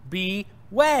to be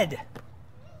wed.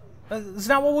 That's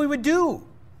not what we would do,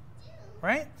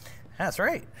 right? That's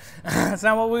right. That's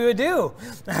not what we would do.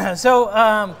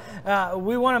 So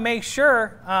we want to make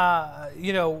sure,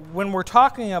 when we're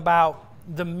talking about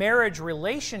the marriage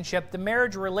relationship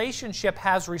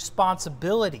has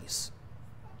responsibilities.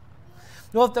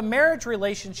 Well, if the marriage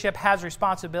relationship has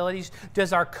responsibilities,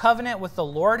 does our covenant with the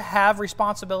Lord have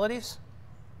responsibilities?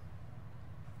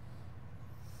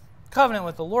 Covenant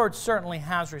with the Lord certainly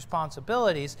has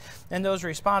responsibilities, and those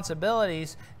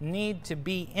responsibilities need to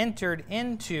be entered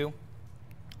into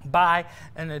by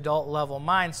an adult level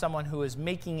mind, someone who is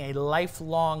making a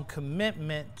lifelong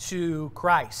commitment to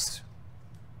Christ.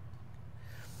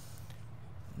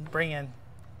 Bring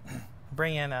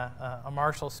in a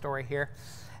Marshall story here.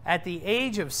 At the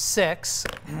age of 6,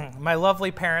 my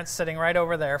lovely parents, sitting right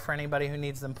over there for anybody who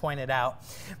needs them pointed out,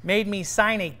 made me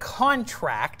sign a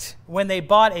contract when they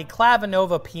bought a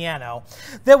Clavinova piano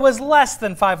that was less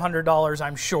than $500,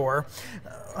 I'm sure.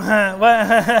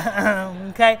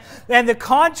 Okay, and the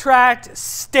contract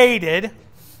stated,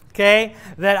 okay,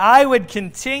 that I would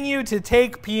continue to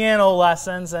take piano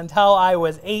lessons until I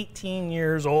was 18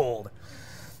 years old.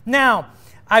 Now,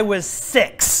 I was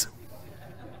 6.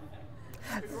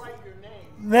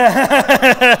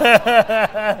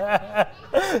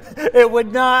 It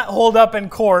would not hold up in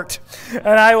court. And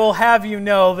I will have you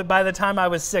know that by the time I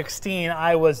was 16,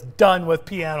 I was done with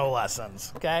piano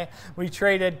lessons. Okay? We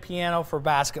traded piano for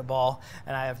basketball,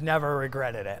 and I have never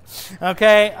regretted it.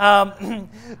 Okay?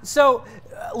 So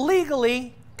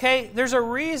legally, okay, there's a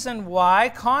reason why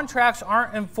contracts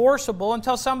aren't enforceable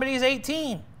until somebody's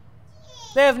 18.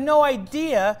 They have no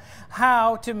idea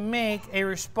how to make a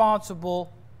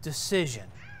responsible decision.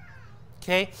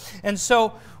 Okay? And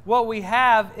so what we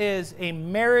have is a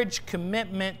marriage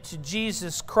commitment to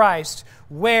Jesus Christ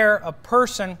where a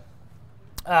person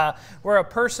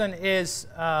is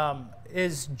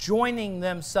joining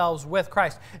themselves with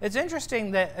Christ. It's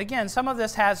interesting that, again, some of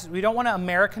this we don't want to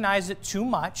Americanize it too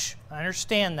much. I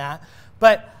understand that.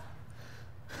 But,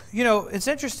 it's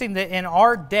interesting that in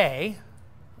our day,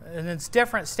 and it's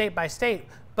different state by state,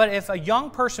 but if a young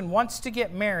person wants to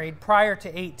get married prior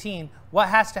to 18, what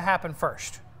has to happen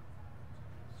first?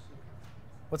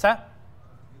 What's that?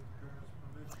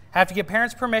 Have to get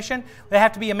parents' permission. They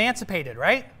have to be emancipated,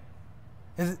 right?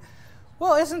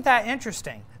 Well, isn't that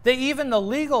interesting? That even the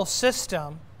legal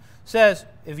system says,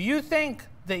 if you think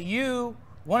that you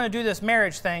want to do this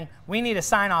marriage thing, we need a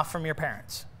sign-off from your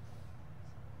parents.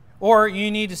 Or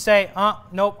you need to say,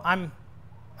 nope, I'm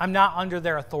not under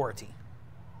their authority.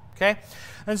 Okay?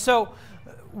 And so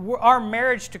our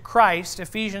marriage to Christ,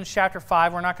 Ephesians chapter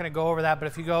 5, we're not going to go over that, but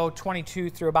if you go 22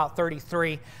 through about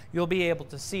 33, you'll be able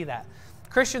to see that.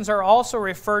 Christians are also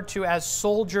referred to as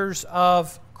soldiers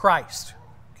of Christ.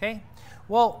 Okay?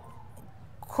 Well,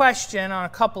 question on a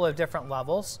couple of different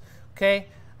levels. Okay?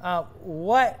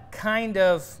 What kind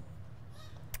of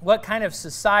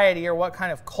society or what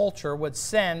kind of culture would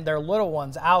send their little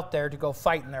ones out there to go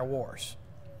fight in their wars?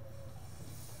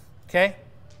 Okay?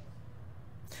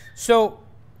 So,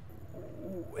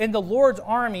 in the Lord's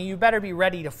army, you better be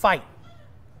ready to fight.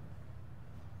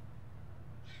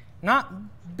 Not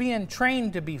being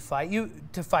trained to fight, you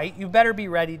better be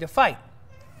ready to fight.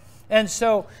 And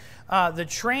so, the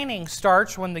training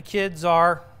starts when the kids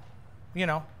are,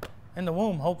 in the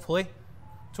womb, hopefully.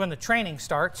 It's when the training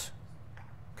starts.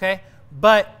 Okay?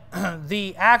 But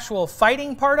the actual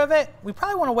fighting part of it, we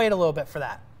probably want to wait a little bit for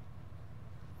that.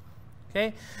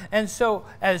 Okay? And so,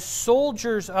 as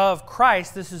soldiers of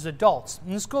Christ, this is adults.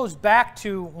 And this goes back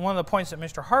to one of the points that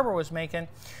Mr. Harbour was making.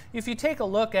 If you take a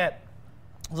look at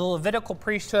the Levitical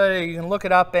priesthood, you can look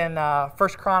it up in 1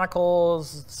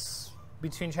 Chronicles, it's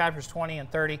between chapters 20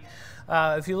 and 30.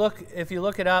 If you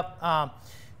look it up,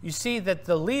 you see that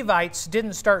the Levites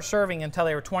didn't start serving until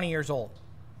they were 20 years old.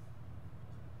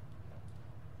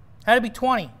 Had to be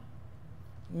 20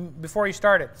 before you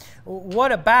started.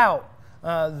 What about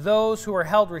those who are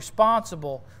held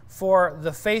responsible for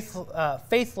the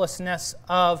faithlessness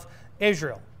of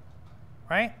Israel?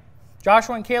 Right?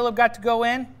 Joshua and Caleb got to go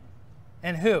in,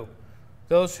 and who?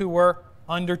 Those who were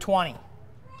under 20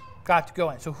 got to go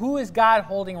in. So who is God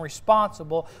holding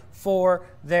responsible for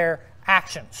their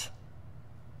actions?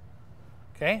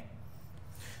 Okay?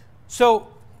 So,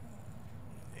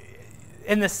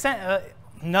 in the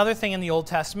another thing in the Old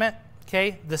Testament,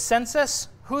 okay, the census,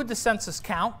 who did the census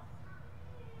count?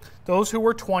 Those who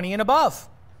were 20 and above.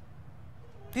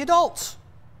 The adults.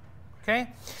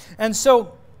 Okay? And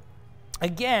so,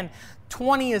 again,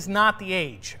 20 is not the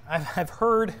age. I've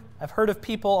heard of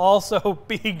people also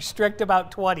being strict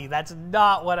about 20. That's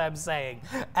not what I'm saying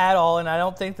at all, and I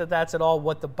don't think that that's at all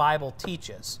what the Bible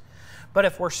teaches. But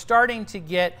if we're starting to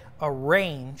get a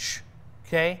range,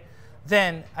 okay,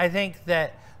 then I think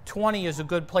that 20 is a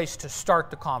good place to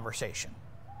start the conversation.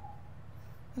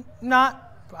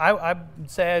 I would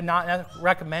say I'd not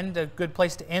recommend a good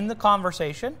place to end the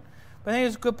conversation, but I think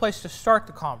it's a good place to start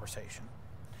the conversation.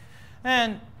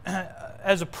 And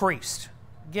as a priest,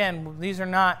 again, these are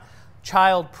not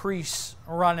child priests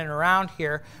running around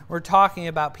here. We're talking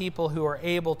about people who are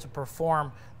able to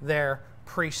perform their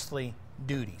priestly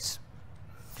duties.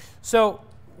 So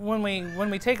when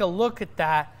we take a look at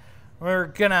that, we're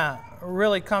going to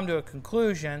really come to a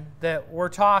conclusion that we're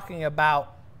talking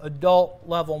about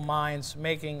adult-level minds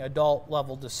making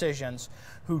adult-level decisions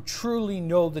who truly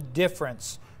know the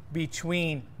difference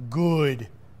between good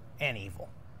and evil.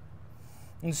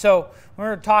 And so when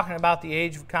we're talking about the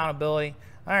age of accountability,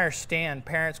 I understand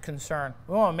parents' concern.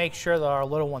 We want to make sure that our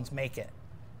little ones make it.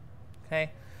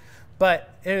 Okay?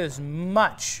 But it is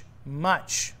much,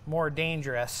 much more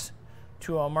dangerous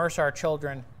to immerse our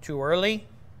children too early,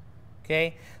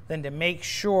 okay, than to make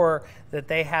sure that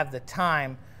they have the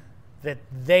time that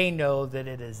they know that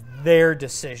it is their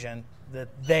decision that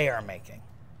they are making.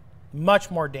 Much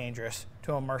more dangerous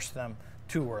to immerse them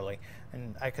too early.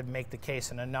 And I could make the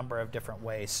case in a number of different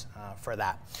ways for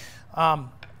that.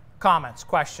 Comments,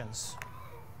 questions?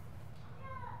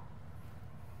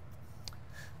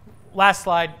 Last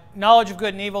slide. Knowledge of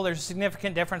good and evil. There's a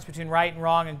significant difference between right and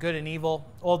wrong and good and evil.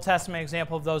 Old Testament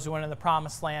example of those who went in the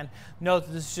promised land. Note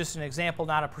that this is just an example,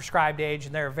 not a prescribed age,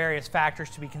 and there are various factors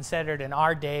to be considered in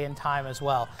our day and time as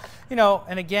well. You know,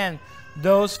 and again,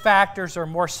 those factors are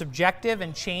more subjective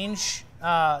and change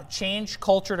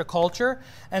culture to culture.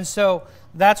 And so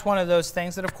that's one of those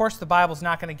things that, of course, the Bible's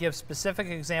not going to give specific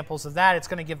examples of that. It's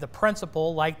going to give the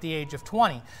principle like the age of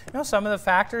 20. You know, some of the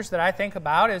factors that I think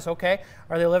about is, okay,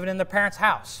 are they living in their parents'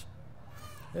 house?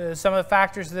 Some of the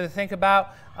factors that I think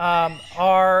about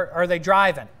are they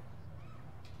driving?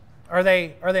 Are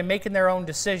they making their own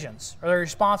decisions? Are they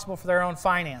responsible for their own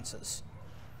finances?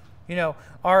 You know,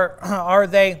 are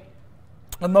they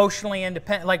emotionally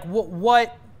independent? Like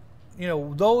what you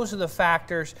know, those are the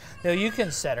factors that you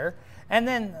consider. And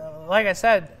then, like I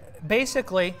said,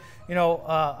 basically, you know,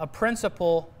 a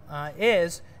principle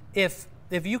is if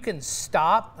you can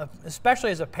stop,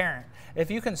 especially as a parent,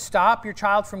 if you can stop your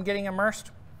child from getting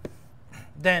immersed,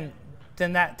 then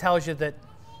that tells you that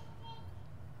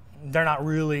they're not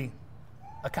really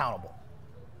accountable.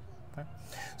 Okay?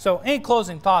 So, any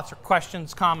closing thoughts or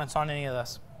questions, comments on any of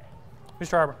this?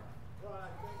 Mr. Harbour.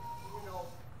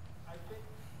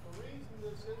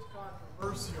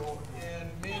 Controversial in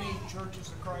many churches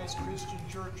of Christ, Christian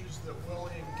churches that we'll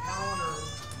encounter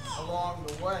along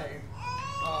the way.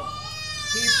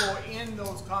 People in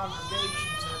those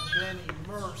congregations have been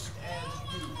immersed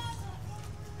as youth.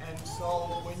 And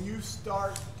so when you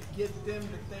start to get them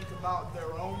to think about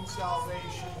their own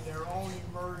salvation, their own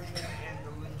immersion, and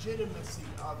the legitimacy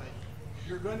of it,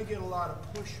 you're going to get a lot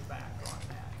of pushback on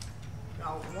that.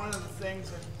 Now, one of the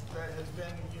things that has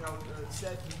been, you know,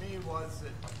 said to me was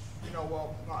that, you know,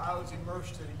 well, I was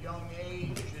immersed at a young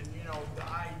age, and, you know, the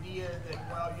idea that,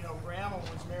 well, you know, Grandma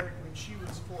was married when she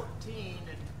was 14,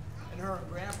 and her and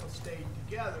Grandpa stayed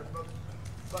together.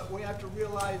 But we have to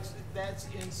realize that that's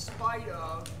in spite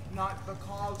of, not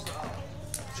because of.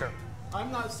 Sure.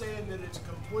 I'm not saying that it's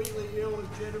completely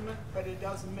illegitimate, but it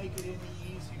doesn't make it any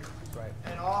easier. Right.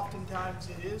 And oftentimes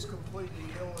it is completely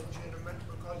illegitimate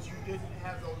because you didn't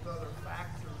have those other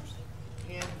factors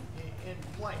in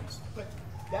place. But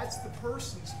that's the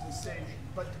person's decision.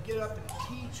 But to get up and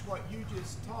teach what you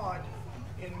just taught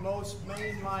in most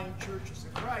mainline churches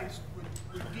of Christ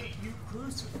would get you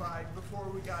crucified before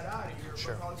we got out of here.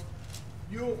 Sure. Because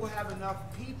you'll have enough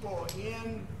people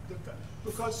in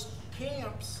because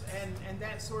camps and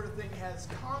that sort of thing has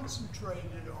concentrated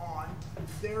on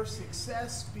their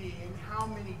success being how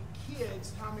many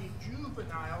kids, how many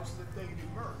juveniles that they've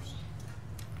immersed.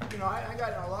 You know, I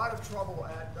got in a lot of trouble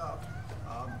at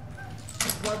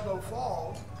Ludlow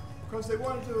Falls because they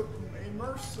wanted to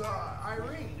immerse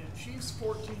Irene, and she's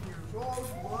 14 years old,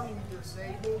 learning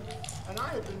disabled, and I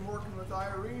have been working with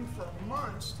Irene for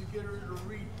months to get her to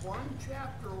read one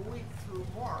chapter a week through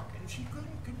Mark, and she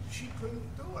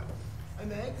couldn't do it.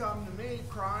 And they come to me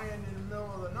crying in the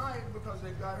middle of the night because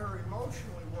they got her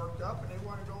emotionally worked up and they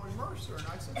want to go immerse her. And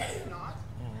I said, "They're not."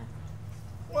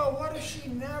 Well, what if she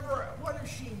never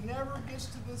gets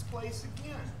to this place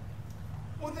again?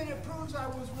 Well, then it proves I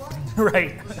was right.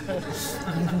 Right.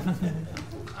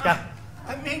 Yeah.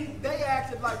 I mean, they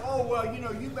acted like, oh, well, you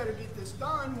know, you better get this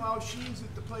done while she's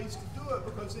at the place to do it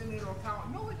because then it'll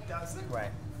count. No, it doesn't.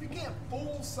 Right. You can't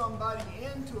fool somebody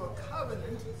into a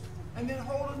covenant and then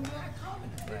hold them to that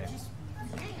covenant. Right.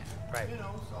 You can't. Right. You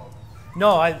know, so.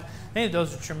 No, I think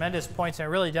those are tremendous points, and it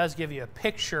really does give you a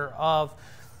picture of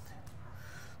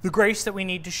the grace that we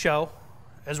need to show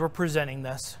as we're presenting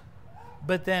this,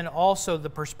 but then also the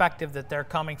perspective that they're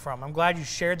coming from. I'm glad you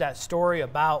shared that story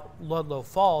about Ludlow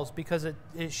Falls because it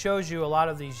shows you a lot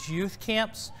of these youth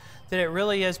camps that it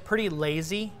really is pretty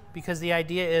lazy because the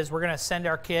idea is we're going to send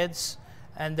our kids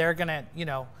and they're going to, you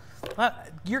know,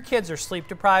 your kids are sleep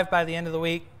deprived by the end of the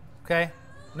week, okay?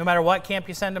 No matter what camp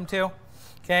you send them to,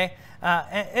 okay?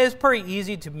 And it's pretty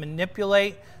easy to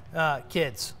manipulate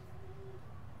kids.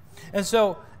 And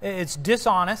so it's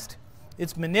dishonest,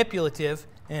 it's manipulative,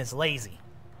 and it's lazy.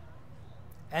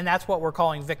 And that's what we're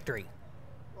calling victory.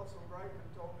 Russell Reagan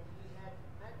told me he hadn't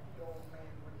met the old man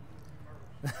when he was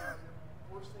immersed.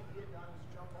 The worst thing he had done is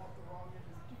jump off the wrong end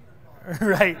of the teeter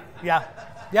totter. Right, yeah,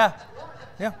 yeah,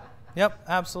 yeah, yep,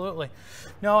 absolutely.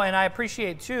 No, and I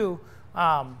appreciate too,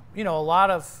 you know, a lot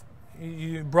of,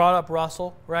 you brought up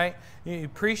Russell, right? You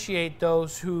appreciate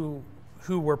those who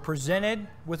were presented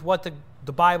with what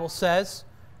the Bible says.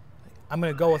 I'm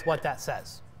going to go with what that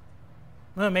says.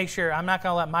 I'm going to make sure, I'm not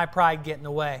going to let my pride get in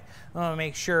the way. I'm going to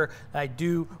make sure that I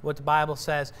do what the Bible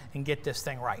says and get this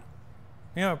thing right.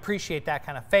 You know, appreciate that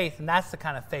kind of faith, and that's the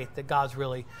kind of faith that God's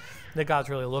really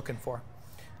looking for.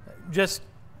 Just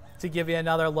to give you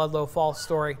another Ludlow Falls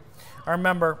story, I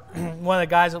remember one of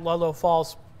the guys at Ludlow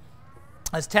Falls,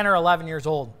 I was 10 or 11 years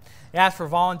old. He asked for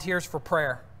volunteers for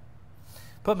prayer.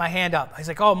 Put my hand up. He's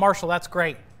like, "Oh, Marshall, that's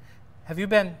great. Have you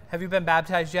been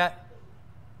baptized yet?"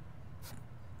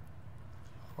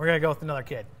 We're going to go with another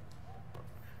kid.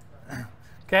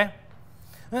 Okay?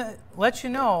 Let you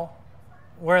know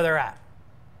where they're at.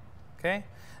 Okay?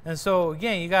 And so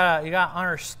again, you gotta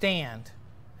understand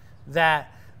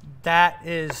that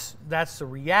that's the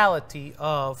reality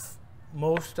of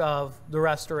most of the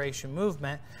restoration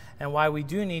movement, and why we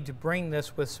do need to bring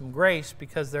this with some grace,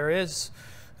 because there is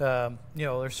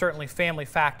there's certainly family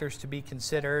factors to be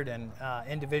considered, and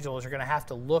individuals are going to have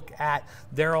to look at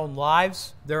their own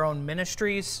lives, their own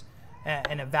ministries,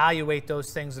 and evaluate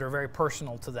those things that are very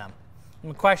personal to them. And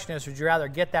the question is, would you rather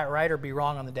get that right or be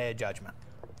wrong on the day of judgment?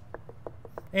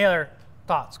 Any other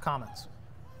thoughts, comments?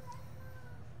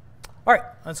 All right,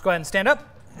 let's go ahead and stand up.